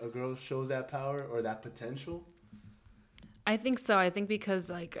when a girl shows that power or that potential? I think so. I think because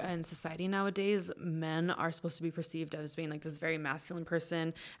like in society nowadays, men are supposed to be perceived as being like this very masculine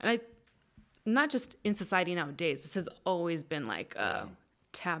person. And not just in society nowadays, this has always been like a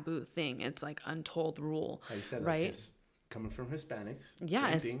taboo thing. It's like untold rule, How you said, right? like it's coming from Hispanics. Yeah,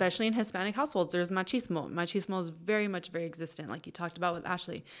 same thing. especially in Hispanic households, there's machismo. Machismo is very much very existent, like you talked about with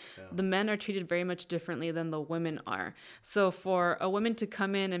Ashley. Yeah. The men are treated very much differently than the women are. So for a woman to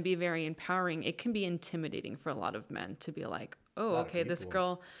come in and be very empowering, it can be intimidating for a lot of men to be like, oh, okay, this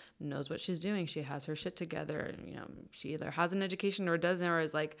girl knows what she's doing. She has her shit together. You know, she either has an education or doesn't, or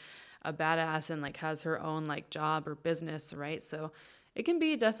is like a badass and like has her own like job or business, right? So it can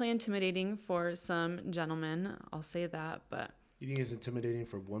be definitely intimidating for some gentlemen. I'll say that, but You think it's intimidating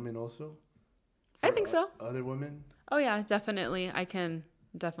for women also? I think so. Other women? Oh yeah, definitely. I can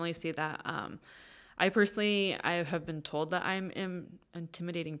definitely see that. I personally, I have been told that I'm an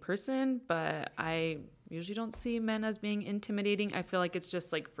intimidating person, but I usually don't see men as being intimidating. I feel like it's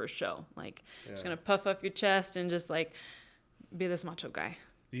just like for show, like just gonna puff up your chest and just like be this macho guy.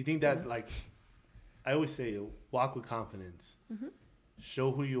 Do you think that like, I always say, walk with confidence.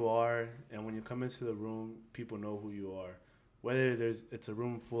 Show who you are, and when you come into the room, people know who you are. Whether it's a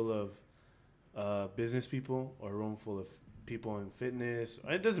room full of business people or a room full of people in fitness,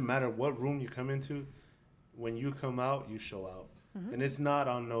 it doesn't matter what room you come into. When you come out, you show out, and it's not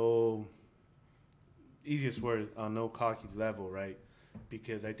on no easiest word on no cocky level, right?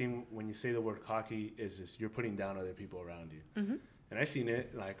 Because I think when you say the word cocky, it's just you're putting down other people around you. And I seen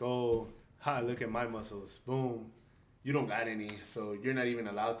it like, oh, hi, look at my muscles, boom. You don't got any, so you're not even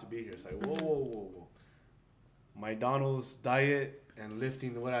allowed to be here. It's like, whoa, whoa, whoa, whoa. My Donald's diet and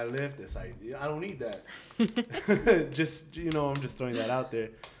lifting what I lift, it's like, I don't need that. Just, I'm just throwing that out there.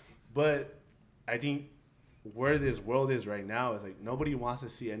 But I think where this world is right now is like, nobody wants to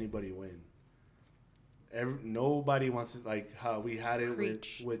see anybody win. Nobody wants to, like how we had it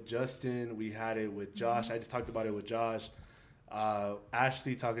with Justin, we had it with Josh. I just talked about it with Josh.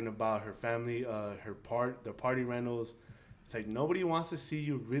 Ashley talking about her family, the party rentals. It's like nobody wants to see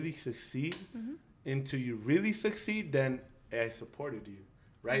you really succeed. Until you really succeed, then hey, I supported you,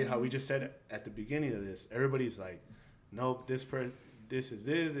 right? How we just said at the beginning of this, everybody's like, nope, this is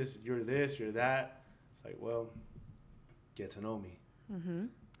this, you're this, you're that. It's like, well, get to know me,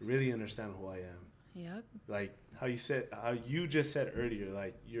 really understand who I am. Yep. Like how you just said earlier,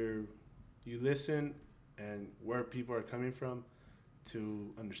 like you listen and where people are coming from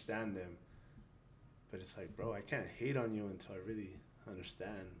to understand them. But it's like, bro, I can't hate on you until I really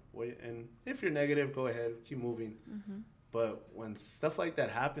understand. And if you're negative, go ahead, keep moving. But when stuff like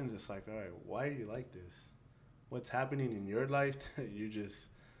that happens, it's like, all right, why are you like this? What's happening in your life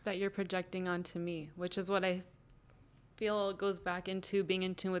that you're projecting onto me, which is what I feel goes back into being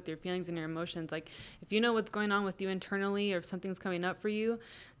in tune with your feelings and your emotions. Like if you know what's going on with you internally or if something's coming up for you,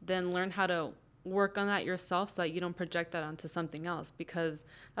 then learn how to work on that yourself so that you don't project that onto something else, because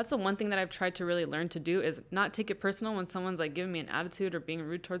that's the one thing that I've tried to really learn to do is not take it personal when someone's like giving me an attitude or being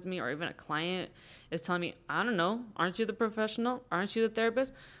rude towards me, or even a client is telling me, I don't know, aren't you the professional? Aren't you the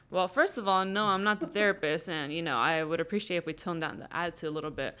therapist? Well, first of all, no, I'm not the therapist, and I would appreciate if we toned down the attitude a little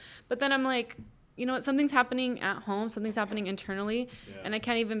bit. But then I'm like, you know what, something's happening at home, something's happening internally, and I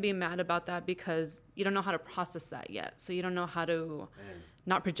can't even be mad about that because you don't know how to process that yet. So you don't know how to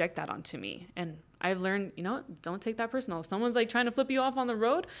not project that onto me. And I've learned, don't take that personal. If someone's like trying to flip you off on the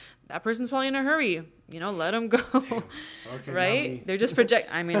road, that person's probably in a hurry. Let them go. Okay, right? They're just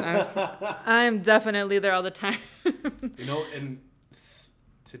I'm definitely there all the time. And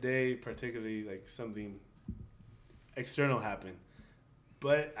today, particularly, like something external happened.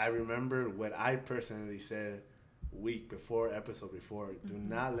 But I remember what I personally said episode before. Do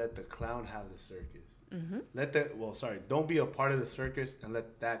not let the clown have the circus. Don't be a part of the circus and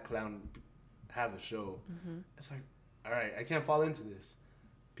let that clown have a show. It's like, all right, I can't fall into this.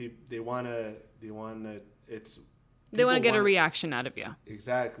 They wanna get a reaction out of you.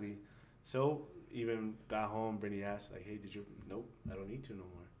 Exactly. So even got home, Brittany asked, like, hey, did you? Nope, I don't need to no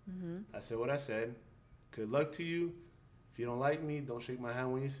more. I said what I said. Good luck to you. If you don't like me, don't shake my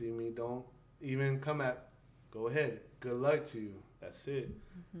hand when you see me. Don't even go ahead. Good luck to you. That's it.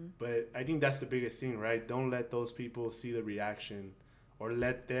 But I think that's the biggest thing, right? Don't let those people see the reaction or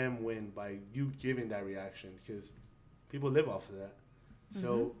let them win by you giving that reaction, because people live off of that.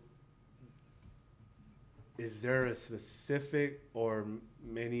 So is there a specific or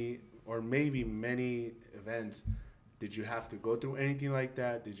maybe many events, did you have to go through anything like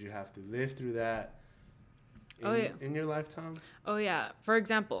that? Did you have to live through that in your lifetime? Oh, yeah. For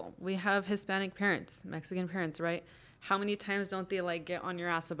example, we have Hispanic parents, Mexican parents, right? How many times don't they like get on your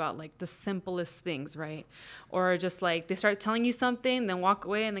ass about like the simplest things, right? Or just like they start telling you something, then walk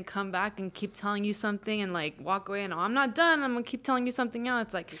away and then come back and keep telling you something and like walk away and, oh, I'm not done. I'm going to keep telling you something else.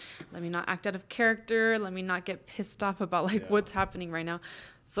 It's like, let me not act out of character. Let me not get pissed off about like what's happening right now.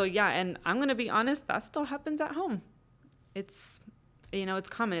 So yeah, and I'm going to be honest, that still happens at home. It's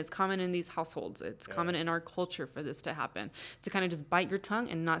common. It's common in these households. It's common in our culture for this to happen, to kind of just bite your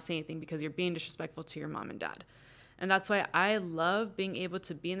tongue and not say anything because you're being disrespectful to your mom and dad. And that's why I love being able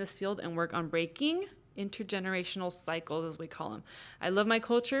to be in this field and work on breaking intergenerational cycles, as we call them. I love my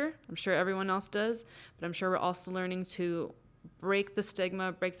culture. I'm sure everyone else does, but I'm sure we're also learning to break the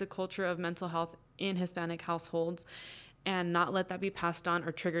stigma, break the culture of mental health in Hispanic households, and not let that be passed on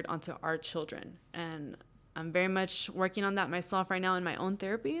or triggered onto our children. And I'm very much working on that myself right now in my own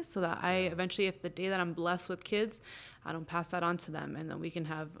therapy, so that I eventually, if the day that I'm blessed with kids, I don't pass that on to them, and then we can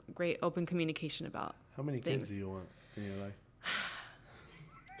have great open communication about How many kids do you want in your life?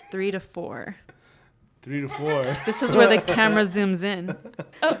 3 to 4. 3 to 4. This is where the camera zooms in.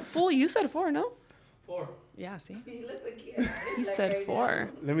 Oh, fool, you said 4, no? 4. Yeah, see? You look like He said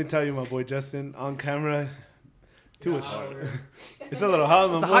 4. Let me tell you, my boy Justin, on camera, 2 is hard. It's a little hot,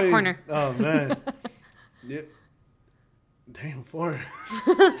 my boy. It's a hot corner. Oh, man. Yep. Damn, 4.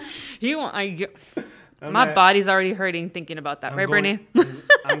 My body's already hurting thinking about that, right, Brittany?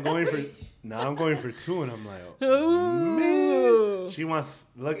 I'm going for 2, and I'm like, oh, man. She wants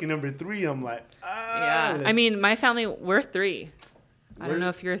lucky number 3. I'm like, yeah. I mean, my family, we're 3. I don't know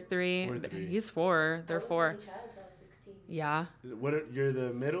if you're 3. We're 3. He's 4. They're 4. Child, so I was 16. Yeah. You're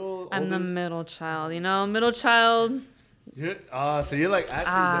the middle? I'm the middle child. Middle child. So you're like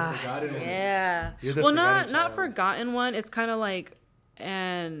actually the forgotten one. Yeah. Well, not forgotten one. It's kind of like,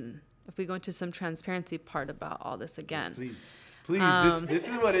 and if we go into some transparency part about all this again. Please. This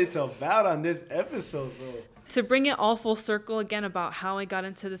is what it's about on this episode, bro. To bring it all full circle again about how I got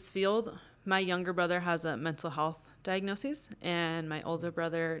into this field, my younger brother has a mental health diagnosis, and my older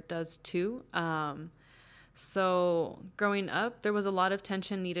brother does too. So growing up, there was a lot of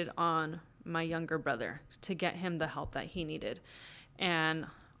tension needed on my younger brother to get him the help that he needed. And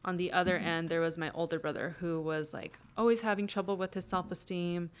on the other end, there was my older brother who was like always having trouble with his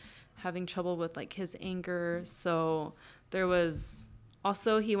self-esteem, having trouble with like his anger. So there was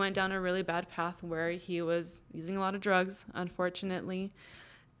also, he went down a really bad path where he was using a lot of drugs, unfortunately.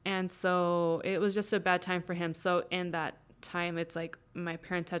 And so it was just a bad time for him. So in that time, it's like my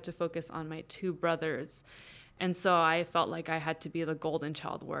parents had to focus on my 2 brothers. And so I felt like I had to be the golden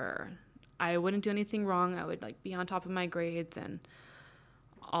child where I wouldn't do anything wrong. I would like be on top of my grades and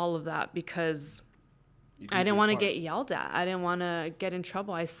all of that because I didn't want to get yelled at. I didn't want to get in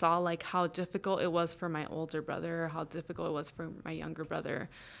trouble. I saw like how difficult it was for my older brother, how difficult it was for my younger brother.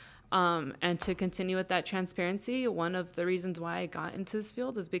 And to continue with that transparency, one of the reasons why I got into this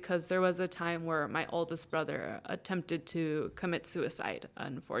field is because there was a time where my oldest brother attempted to commit suicide,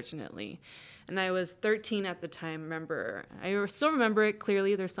 unfortunately. And I was 13 at the time. I still remember it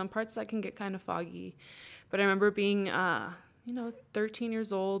clearly. There's some parts that can get kind of foggy. But I remember being, 13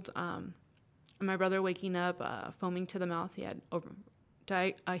 years old, my brother waking up, foaming to the mouth. He had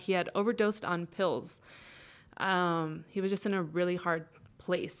overdosed on pills. He was just in a really hard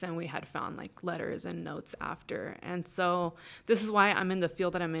place, and we had found like letters and notes after. And so this is why I'm in the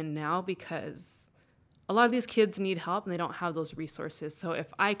field that I'm in now, because a lot of these kids need help and they don't have those resources. So if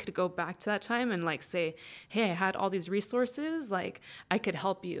I could go back to that time and like say, hey, I had all these resources, like I could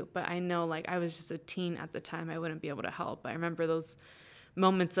help you. But I know like I was just a teen at the time. I wouldn't be able to help. I remember those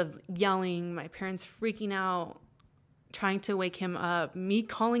moments of yelling, my parents freaking out, trying to wake him up, me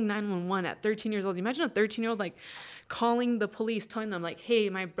calling 911 at 13 years old. Imagine a 13-year-old like calling the police, telling them like, hey,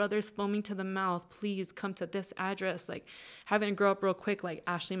 my brother's foaming to the mouth. Please come to this address. Like having to grow up real quick, like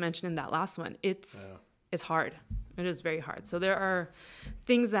Ashley mentioned in that last one. It's hard. It is very hard. So there are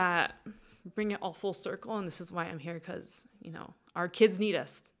things that bring it all full circle. And this is why I'm here, because, you know, our kids need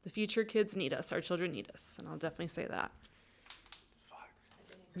us. The future kids need us. Our children need us. And I'll definitely say that.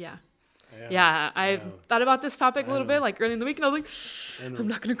 Yeah. Yeah, I've thought about this topic a little bit, like early in the week, and I was like, I'm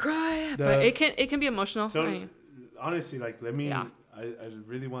not gonna cry, but it can be emotional. So honestly, like, let me. I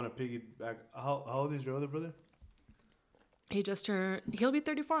really want to piggyback. How old is your other brother? He'll be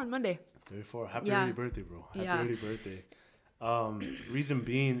 34 on Monday. 34. Happy early birthday, bro. Happy early birthday. Reason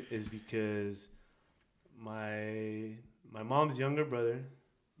being is because my mom's younger brother,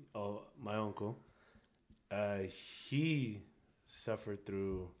 my uncle, he suffered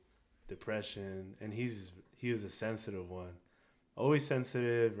through depression, and he was a sensitive one, always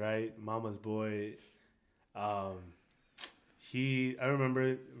sensitive, right? Mama's boy. I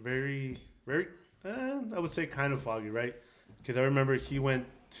remember very, very, I would say kind of foggy, right? Because I remember he went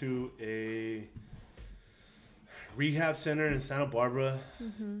to a rehab center in Santa Barbara.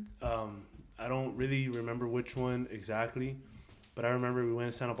 I don't really remember which one exactly, but I remember we went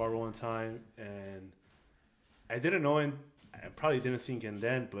to Santa Barbara one time, and I didn't know him. I probably didn't sink in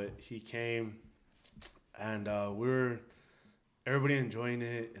then, but he came, and everybody enjoying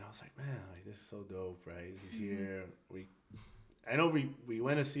it, and I was like, man, like, this is so dope, right? He's here. I know we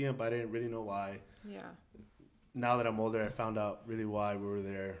went to see him, but I didn't really know why. Yeah. Now that I'm older, I found out really why we were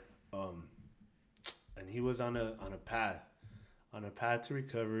there. And he was on a path to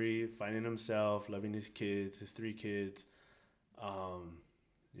recovery, finding himself, loving his kids, his 3 kids.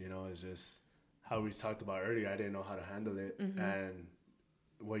 You know, it's just how we talked about earlier. I didn't know how to handle it, and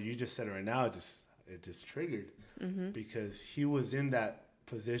what you just said right now, it just triggered, because he was in that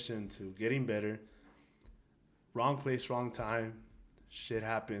position to getting better. Wrong place, wrong time, shit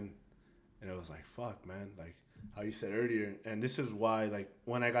happened, and it was like, fuck, man, like how you said earlier. And this is why, like,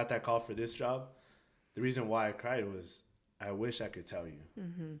 when I got that call for this job, the reason why I cried was, I wish I could tell you,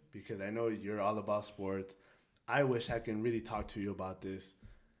 because I know you're all about sports. I wish I can really talk to you about this.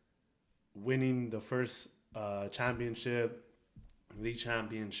 Winning the first championship, league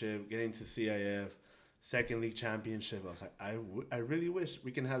championship, getting to CIF, second league championship. I was like, I really wish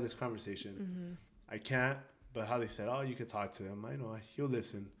we can have this conversation. I can't, but how they said, oh, you could talk to him. I know, he'll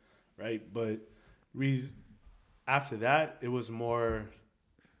listen, right? But after that, it was more,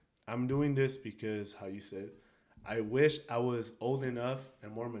 I'm doing this because, how you said, I wish I was old enough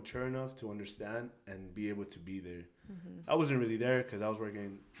and more mature enough to understand and be able to be there. I wasn't really there because I was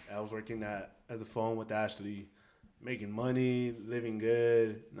working at the phone with Ashley, making money, living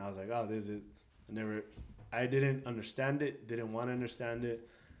good, and I was like, oh, this is it. I didn't understand it, didn't want to understand it.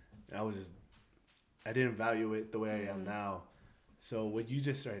 I didn't value it the way I am now. So what you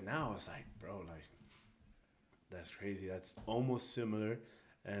just said right now, it's like, bro, like, that's crazy. That's almost similar.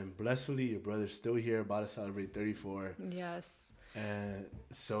 And blessedly, your brother's still here, about to celebrate 34. Yes. And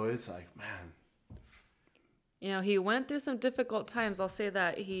so it's like, man. You know, he went through some difficult times. I'll say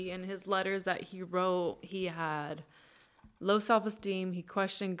that in his letters that he wrote, he had low self-esteem. He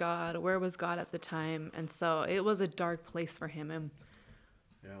questioned God. Where was God at the time? And so it was a dark place for him. And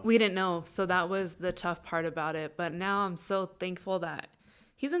we didn't know. So that was the tough part about it. But now I'm so thankful that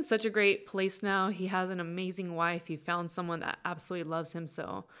he's in such a great place now. He has an amazing wife. He found someone that absolutely loves him.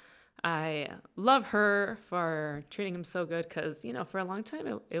 So I love her for treating him so good, because, you know, for a long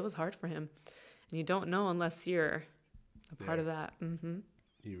time, it was hard for him. And you don't know unless you're a part of that.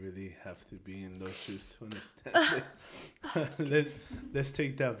 You really have to be in those shoes to understand it. Let's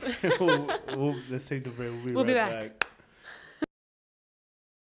take that break. Let's take the break. We'll be right back.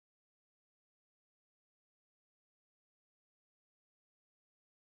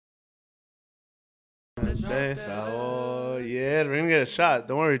 Yeah, we're gonna get a shot.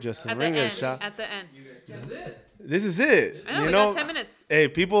 Don't worry, Justin. We're gonna get a shot. At the end. This is it. I know, we got 10 minutes. Hey,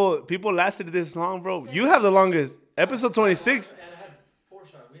 people lasted this long, bro. You have the longest. Episode 26.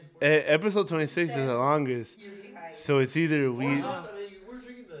 Episode 26 is the longest. So it's either we. We're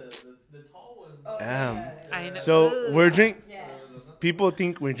drinking the tall one. Damn. I know. So we're drinking. People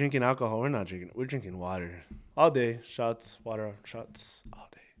think we're drinking alcohol. We're not drinking. We're drinking water all day. Shots, water, shots all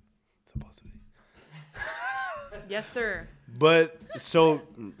day. Supposed to be. Yes, sir. But so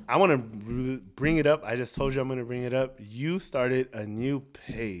I want to bring it up. I just told you I'm going to bring it up. You started a new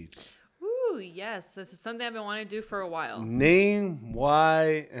page. Ooh, yes. This is something I've been wanting to do for a while. Name,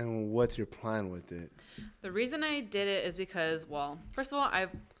 why, and what's your plan with it? The reason I did it is because, well, first of all,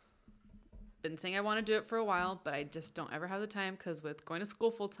 been saying I want to do it for a while, but I just don't ever have the time because with going to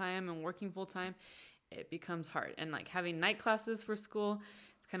school full time and working full time, it becomes hard. And like having night classes for school,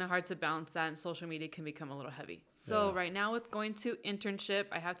 it's kind of hard to balance that, and social media can become a little heavy. So right now with going to internship,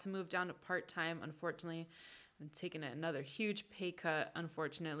 I have to move down to part-time, unfortunately. I'm taking another huge pay cut,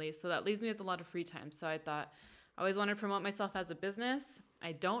 unfortunately. So that leaves me with a lot of free time. So I thought I always wanted to promote myself as a business.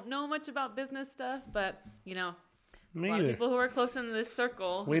 I don't know much about business stuff, but you know, a lot of people who are close in this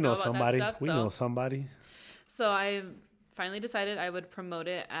circle we know about somebody. That stuff, we know somebody. So I finally decided I would promote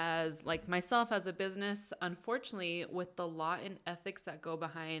it as like myself as a business. Unfortunately, with the law and ethics that go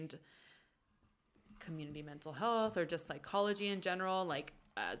behind community mental health or just psychology in general, like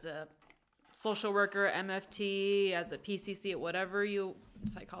as a social worker, MFT, as a PCC, whatever you,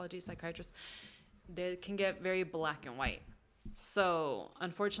 psychology, psychiatrist, they can get very black and white. So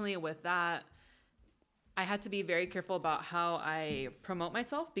unfortunately with that, I had to be very careful about how I promote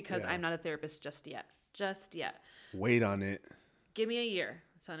myself because I'm not a therapist just yet. Wait on it. Give me a year.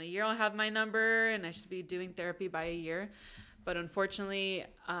 So in a year I'll have my number and I should be doing therapy by a year. But unfortunately,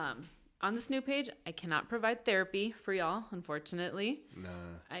 on this new page, I cannot provide therapy for y'all, unfortunately. Nah.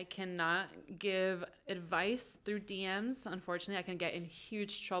 I cannot give advice through DMs. Unfortunately, I can get in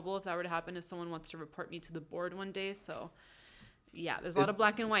huge trouble if that were to happen if someone wants to report me to the board one day. So yeah, there's a lot of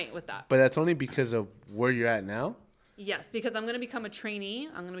black and white with that. But that's only because of where you're at now? Yes, because I'm going to become a trainee.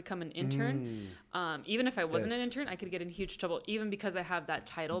 I'm going to become an intern. Even if I wasn't an intern, I could get in huge trouble. Even because I have that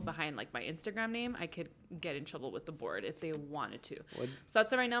title behind like my Instagram name, I could get in trouble with the board if they wanted to. So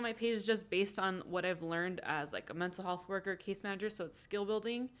that's right now. My page is just based on what I've learned as like a mental health worker, case manager. So it's skill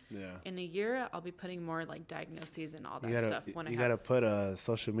building. Yeah. In a year, I'll be putting more like diagnoses and all that stuff. You gotta put a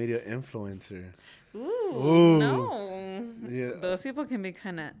social media influencer. Ooh. No. Yeah. Those people can be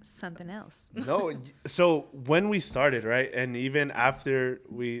kind of something else. No. So when we started, right, and even after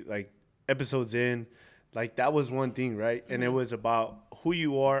we like episodes in, like that was one thing, right? And it was about who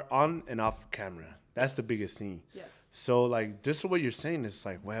you are on and off camera. That's the biggest thing. Yes. So like just what you're saying is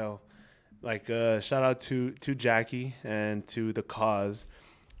like, well, like shout out to Jackie and to the cause.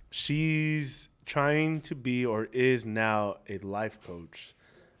 She's trying to be or is now a life coach.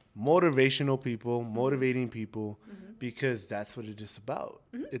 Motivational people, motivating people, because that's what it is about.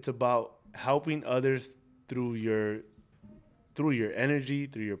 It's about helping others through your energy,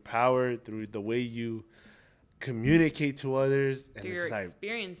 through your power, through the way you communicate to others, and through your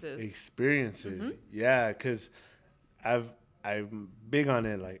experiences. Yeah, because I'm big on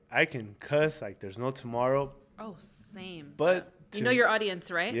it. Like I can cuss like there's no tomorrow. Oh, same. But you know your audience,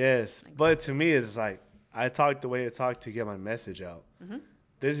 right? Yes, but to me it's like I talk the way I talk to get my message out.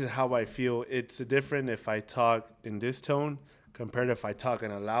 This is how I feel. It's different if I talk in this tone compared to if I talk in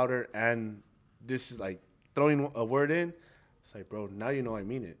a louder, and this is like throwing a word in. It's like, bro, now you know I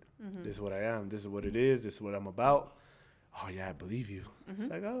mean it. This is what I am. This is what it is. This is what I'm about. Oh yeah, I believe you. It's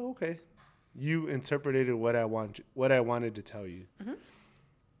like, oh, okay. You interpreted what I wanted to tell you.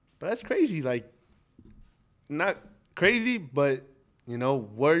 But that's crazy. Like, not crazy, but you know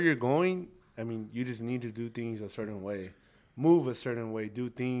where you're going. I mean, you just need to do things a certain way. Move a certain way, do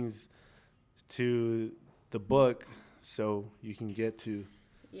things to the book so you can get to.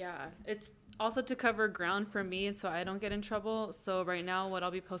 Yeah, it's also to cover ground for me and so I don't get in trouble. So right now what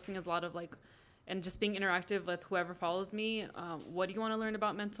I'll be posting is a lot of like, and just being interactive with whoever follows me. What do you want to learn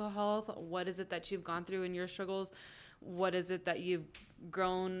about mental health? What is it that you've gone through in your struggles? What is it that you've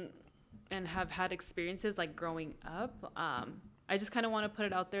grown and have had experiences like growing up? I just kind of want to put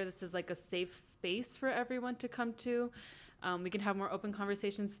it out there. This is like a safe space for everyone to come to. We can have more open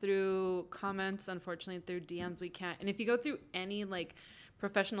conversations through comments. Unfortunately, through DMs, we can't. And if you go through any like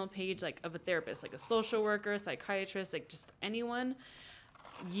professional page, like of a therapist, like a social worker, psychiatrist, like just anyone,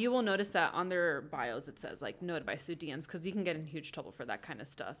 you will notice that on their bios, it says like no advice through DMs, because you can get in huge trouble for that kind of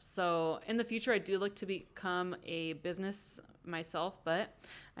stuff. So in the future, I do look to become a business myself, but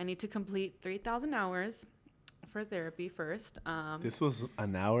I need to complete 3,000 hours for therapy first. This was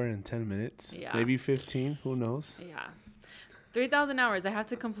an hour and 10 minutes, yeah. Maybe 15, who knows? Yeah. 3,000 hours. I have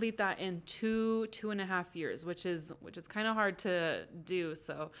to complete that in 2.5 years, which is kind of hard to do.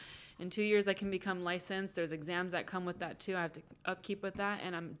 So in 2 years, I can become licensed. There's exams that come with that too. I have to upkeep with that.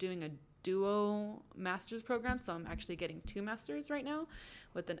 And I'm doing a duo master's program. So I'm actually getting 2 masters right now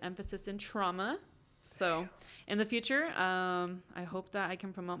with an emphasis in trauma. So in the future, I hope that I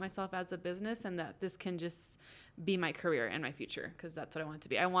can promote myself as a business and that this can just be my career and my future, because that's what I want it to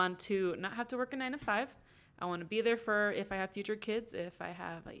be. I want to not have to work a 9 to 5. I want to be there for if I have future kids, if I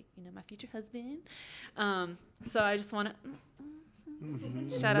have like, my future husband. So I just want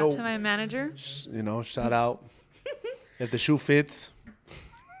to shout out to my manager. Shout out if the shoe fits.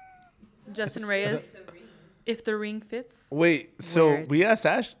 Justin Reyes, The ring. if the ring fits. Wait, so Wear it. we asked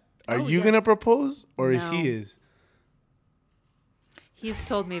Ash, are Oh, you yes. gonna propose or is No. he is? He's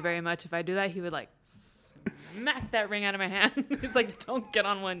told me very much if I do that, he would like smack that ring out of my hand. He's like, don't get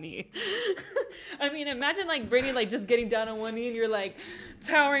on one knee. I mean, imagine like Brittany like just getting down on one knee and you're like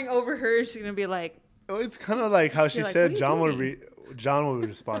towering over her. She's gonna be like, Oh, it's kind of like how she You're like, said "What are you John will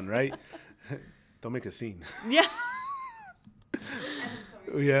respond, right? Don't make a scene. yeah.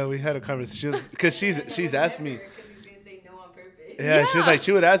 Yeah, we had a conversation because she's asked me. Because he's gonna say no on purpose. Yeah, she was Yeah. like,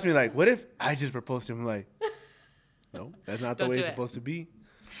 she would ask me like, what if I just proposed to him? I'm like, no, that's not the Don't way do it's it. supposed to be.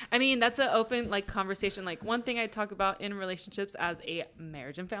 I mean, that's an open like conversation. Like one thing I talk about in relationships as a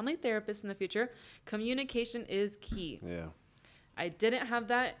marriage and family therapist in the future, communication is key. Yeah. I didn't have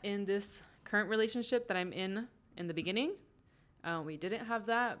that in this current relationship that I'm in the beginning. We didn't have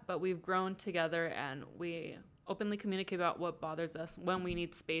that, but we've grown together and we openly communicate about what bothers us, when we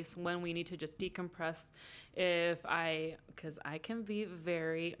need space, when we need to just decompress. Because I can be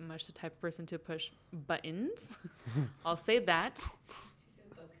very much the type of person to push buttons. I'll say that.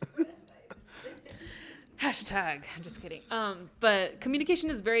 Hashtag. I'm just kidding. But communication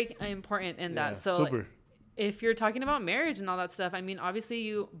is very important in that. So super. if you're talking about marriage and all that stuff, I mean, obviously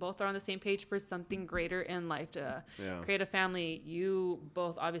you both are on the same page for something greater in life to create a family. You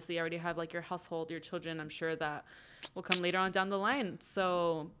both obviously already have like your household, your children. I'm sure that will come later on down the line.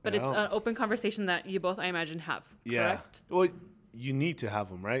 So, but it's an open conversation that you both, I imagine, have. Yeah. Correct? Well, you need to have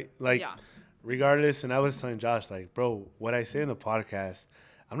them, right? Like, Yeah. regardless. And I was telling Josh, like, bro, what I say in the podcast,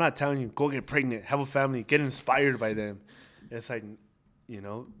 I'm not telling you go get pregnant, have a family, get inspired by them. It's like, you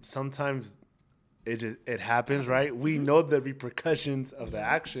know, sometimes it happens, right? We know the repercussions of the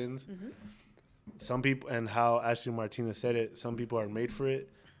actions. Some people, and how Ashley Martinez said it, some people are made for it.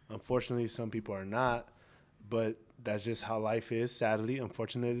 Unfortunately, some people are not. But that's just how life is, sadly,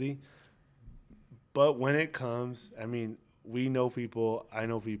 unfortunately. But when it comes, I mean, we know people, I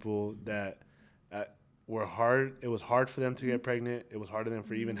know people that were hard. It was hard for them to get pregnant. It was hard for them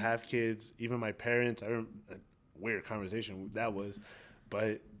for even have kids. Even my parents, I remember, weird conversation that was.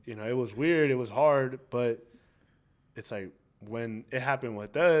 But, you know, it was weird. It was hard. But it's like when it happened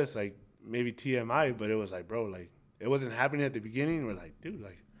with us, like maybe TMI, but it was like, bro, like it wasn't happening at the beginning. We're like, dude,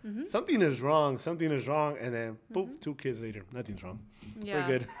 like something is wrong. Something is wrong. And then, boop, 2 kids later, nothing's wrong. Yeah.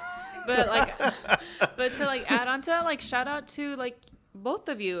 We're good. But like, but to like add on to that, like shout out to like both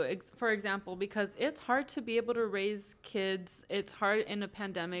of you, for example, because it's hard to be able to raise kids. It's hard in a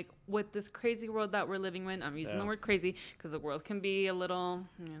pandemic with this crazy world that we're living in. I'm using the word crazy because the world can be a little,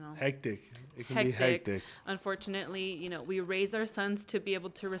 you know, Hectic. It can be hectic. Unfortunately, you know, we raise our sons to be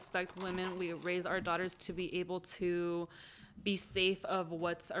able to respect women. We raise our daughters to be able to be safe of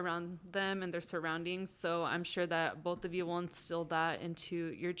what's around them and their surroundings. So I'm sure that both of you will instill that into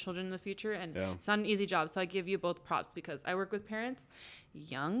your children in the future. And it's not an easy job. So I give you both props because I work with parents,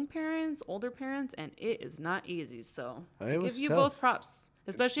 young parents, older parents, and it is not easy. So I give you both props,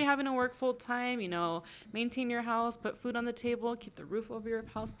 especially having to work full time, you know, maintain your house, put food on the table, keep the roof over your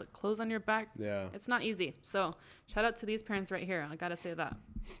house, the clothes on your back. Yeah. It's not easy. So shout out to these parents right here. I got to say that.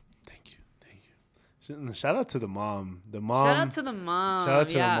 Thank you. Shout out to the mom. Shout out to the mom. Shout out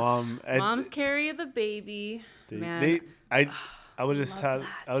to the mom. Moms carry the baby. I was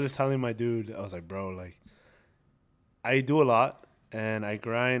just telling my dude, I was like, bro, like I do a lot and I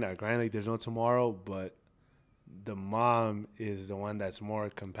grind like there's no tomorrow, but the mom is the one that's more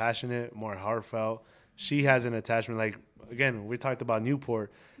compassionate, more heartfelt. She has an attachment. Like, again, we talked about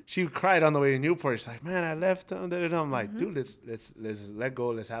Newport. She cried on the way to Newport. She's like, man, I left him. I'm like, dude, let's let go.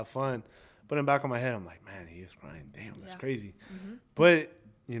 Let's have fun. But in the back of my head, I'm like, man, he is crying. Damn, that's crazy. But,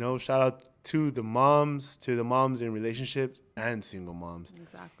 you know, shout out to the moms in relationships and single moms.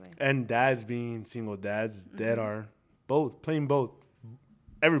 Exactly. And dads being single dads that are playing both.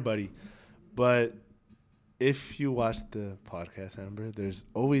 Everybody. But if you watch the podcast, Amber, there's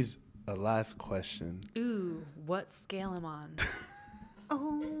always a last question. Ooh, what scale am I on?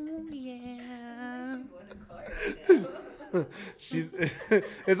 Oh, yeah. She's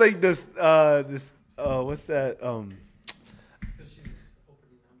it's like this what's that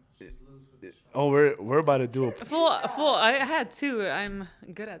we're about to do a Full. I had 2. I'm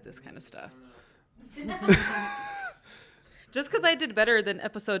good at this kind of stuff. Just because I did better than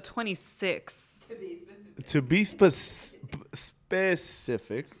episode 26. to be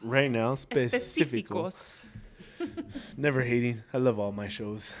specific right now, specifico. Específicos. Never hating. I love all my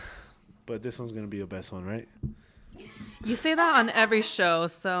shows, but this one's gonna be the best one, right? You say that on every show,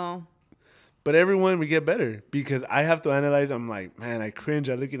 so. But everyone, we get better because I have to analyze. I'm like, man, I cringe.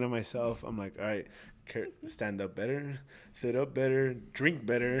 I look at myself. I'm like, all right, stand up better, sit up better, drink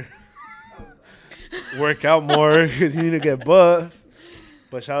better. work out more because you need to get buff.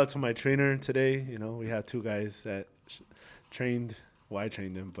 But shout out to my trainer today. You know, we had 2 guys that trained. Well, I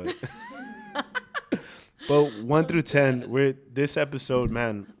trained them, but but 1 through 10, this episode,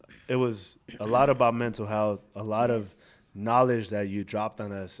 man, it was a lot about mental health, a lot of knowledge that you dropped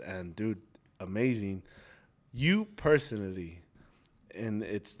on us, and dude, amazing. You personally, and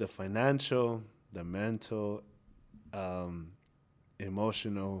it's the financial, the mental,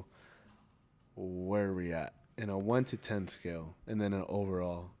 emotional, where are we at in a 1 to 10 scale, and then an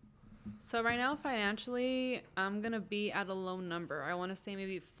overall. So right now, financially, I'm going to be at a low number. I want to say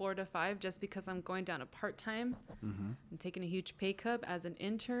maybe 4 to 5 just because I'm going down to part-time. I'm taking a huge pay cut as an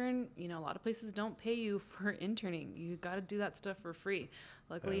intern. You know, a lot of places don't pay you for interning. You got to do that stuff for free.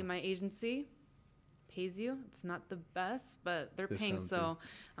 Luckily, my agency pays you. It's not the best, but they're paying. So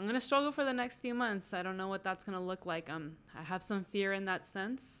I'm going to struggle for the next few months. I don't know what that's going to look like. I have some fear in that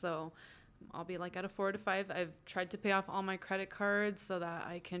sense. So I'll be like at a 4 to 5. I've tried to pay off all my credit cards so that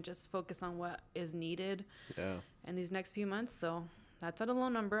I can just focus on what is needed in these next few months. So that's at a low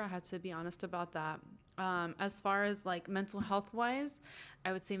number. I had to be honest about that. As far as like mental health wise,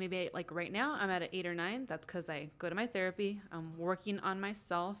 I would say maybe like right now I'm at an 8 or 9. That's because I go to my therapy. I'm working on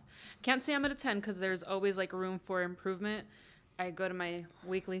myself. Can't say I'm at a 10 because there's always like room for improvement. I go to my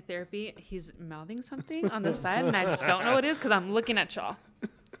weekly therapy. He's mouthing something on the side and I don't know what it is because I'm looking at y'all.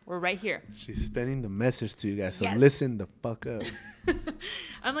 We're right here. She's spending the message to you guys, so listen the fuck up.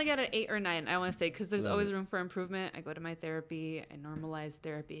 I'm like at an 8 or 9, I want to say, because there's always room for improvement. I go to my therapy. I normalize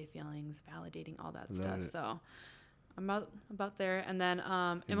therapy feelings, validating all that stuff. So I'm about there. And then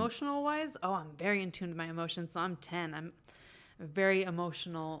emotional-wise, I'm very in tune to my emotions, so I'm 10. I'm a very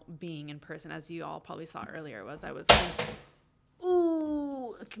emotional being in person, as you all probably saw earlier.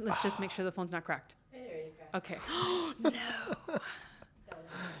 Ooh, let's just make sure the phone's not cracked. Okay. No.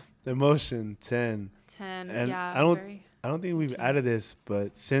 The emotion 10. 10. And yeah. I don't think we've added this,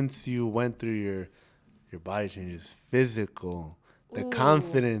 but since you went through your body changes, physical, the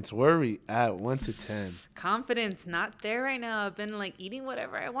confidence, where are we at 1 to 10? Confidence not there right now. I've been like eating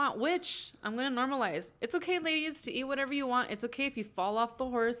whatever I want, which I'm gonna normalize. It's okay, ladies, to eat whatever you want. It's okay if you fall off the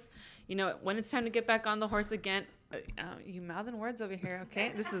horse. You know, when it's time to get back on the horse again. You mouthing words over here,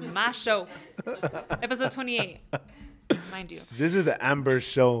 okay? This is my show. Episode 28. Mind you. This is the Amber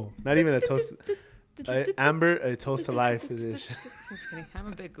show. Not even a toast. Amber, a toast to life edition. I'm just kidding. I'm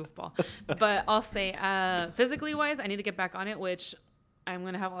a big goofball. But I'll say, physically wise, I need to get back on it, which I'm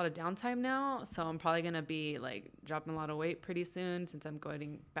going to have a lot of downtime now. So I'm probably going to be like dropping a lot of weight pretty soon since I'm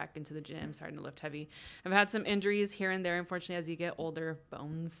going back into the gym, starting to lift heavy. I've had some injuries here and there. Unfortunately, as you get older,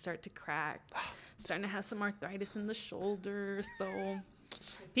 bones start to crack. Starting to have some arthritis in the shoulder. So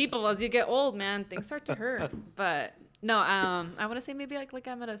people, as you get old, man, things start to hurt. But no, I want to say maybe like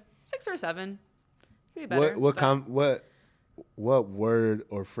I'm at a 6 or 7. Could be better. What word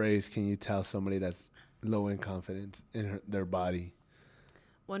or phrase can you tell somebody that's low in confidence in their body?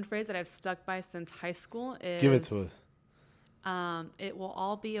 One phrase that I've stuck by since high school is... Give it to us. It will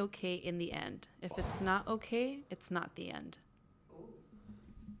all be okay in the end. If it's not okay, it's not the end.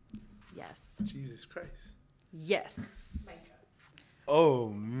 Yes. Jesus Christ. Yes. Oh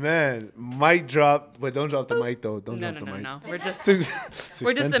man, mic drop, but don't drop the mic though. Don't drop the mic. No. We're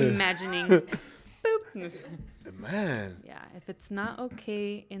just imagining. Boop. Man. Yeah. If it's not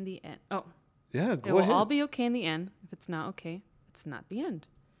okay in the end. Oh. Yeah. It will all be okay in the end. If it's not okay, it's not the end.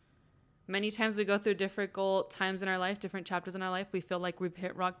 Many times we go through difficult times in our life, different chapters in our life. We feel like we've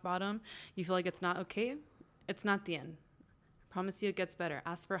hit rock bottom. You feel like it's not okay. It's not the end. I promise you it gets better.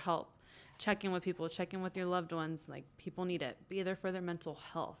 Ask for help. Check in with people. Check in with your loved ones. Like, people need it. Be there for their mental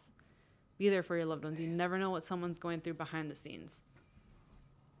health. Be there for your loved ones. You never know what someone's going through behind the scenes.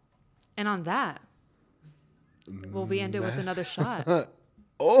 And on that, we end it with another shot.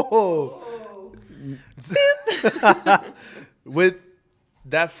 With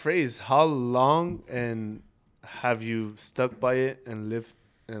that phrase, how long and have you stuck by it and lived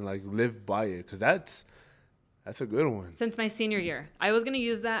by it? Because that's a good one. Since my senior year. I was going to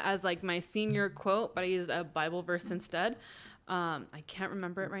use that as like my senior quote, but I used a Bible verse instead. I can't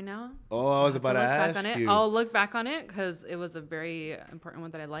remember it right now. Oh, I was about to ask you. I'll look back on it because it was a very important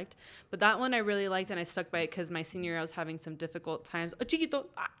one that I liked. But that one I really liked, and I stuck by it because my senior year I was having some difficult times. Oh, chiquito.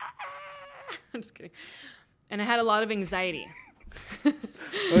 I'm just kidding. And I had a lot of anxiety.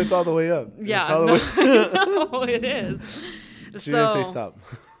 It's all the way up. Yeah, no, it is. She didn't say stop.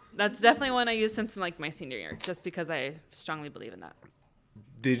 That's definitely one I used since like my senior year, just because I strongly believe in that.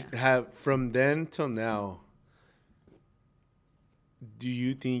 Have from then till now, do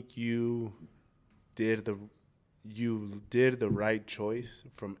you think you did you did the right choice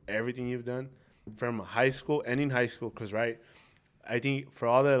from everything you've done from high school, ending high school. Because, right, I think for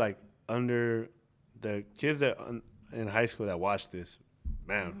all the, like, under the kids that in high school that watch this,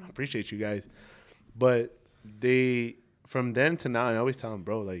 man, I appreciate you guys. But they, from then to now, I always tell them,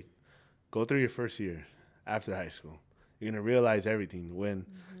 bro, like, go through your first year after high school. You're going to realize everything. When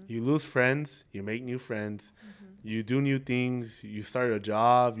you lose friends, you make new friends, you do new things, you start a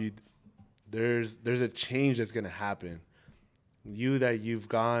job, there's a change that's going to happen. You've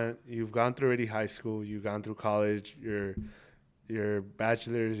gone through already high school, you've gone through college, your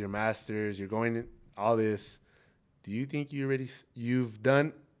bachelor's, your master's, you're going in all this. Do you think you've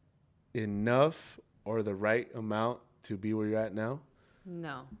done enough or the right amount to be where you're at now?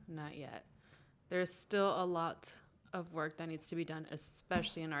 No, not yet. There's still a lot of work that needs to be done,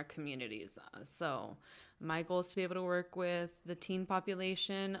 especially in our communities. So my goal is to be able to work with the teen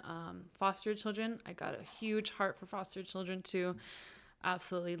population, foster children. I got a huge heart for foster children too.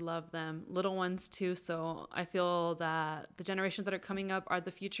 Absolutely love them. Little ones too. So I feel that the generations that are coming up are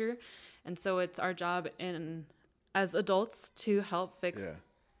the future. And so it's our job as adults to help fix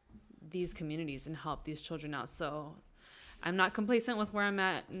these communities and help these children out. So I'm not complacent with where I'm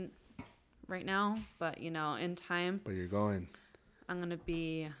at right now, but in time. But you're going. I'm gonna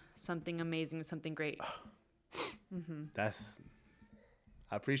be something amazing, something great. I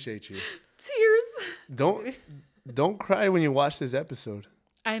appreciate you. Tears. Don't cry when you watch this episode.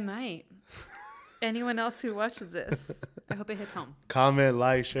 I might. Anyone else who watches this, I hope it hits home. Comment,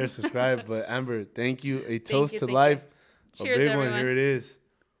 like, share, subscribe. But Amber, thank you. A toast to thank life. you. Cheers, a big everyone. one. Here it is.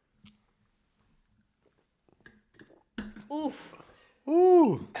 Oof.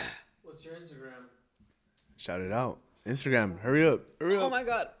 Ooh. What's your Instagram? Shout it out. Instagram. Hurry up. Oh my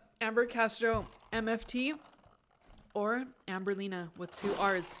God. Amber Castro, MFT, or Amberlina with 2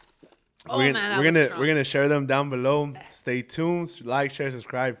 R's. We're gonna share them down below. Stay tuned. Like, share,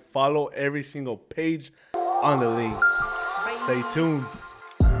 subscribe. Follow every single page on the links. Stay tuned.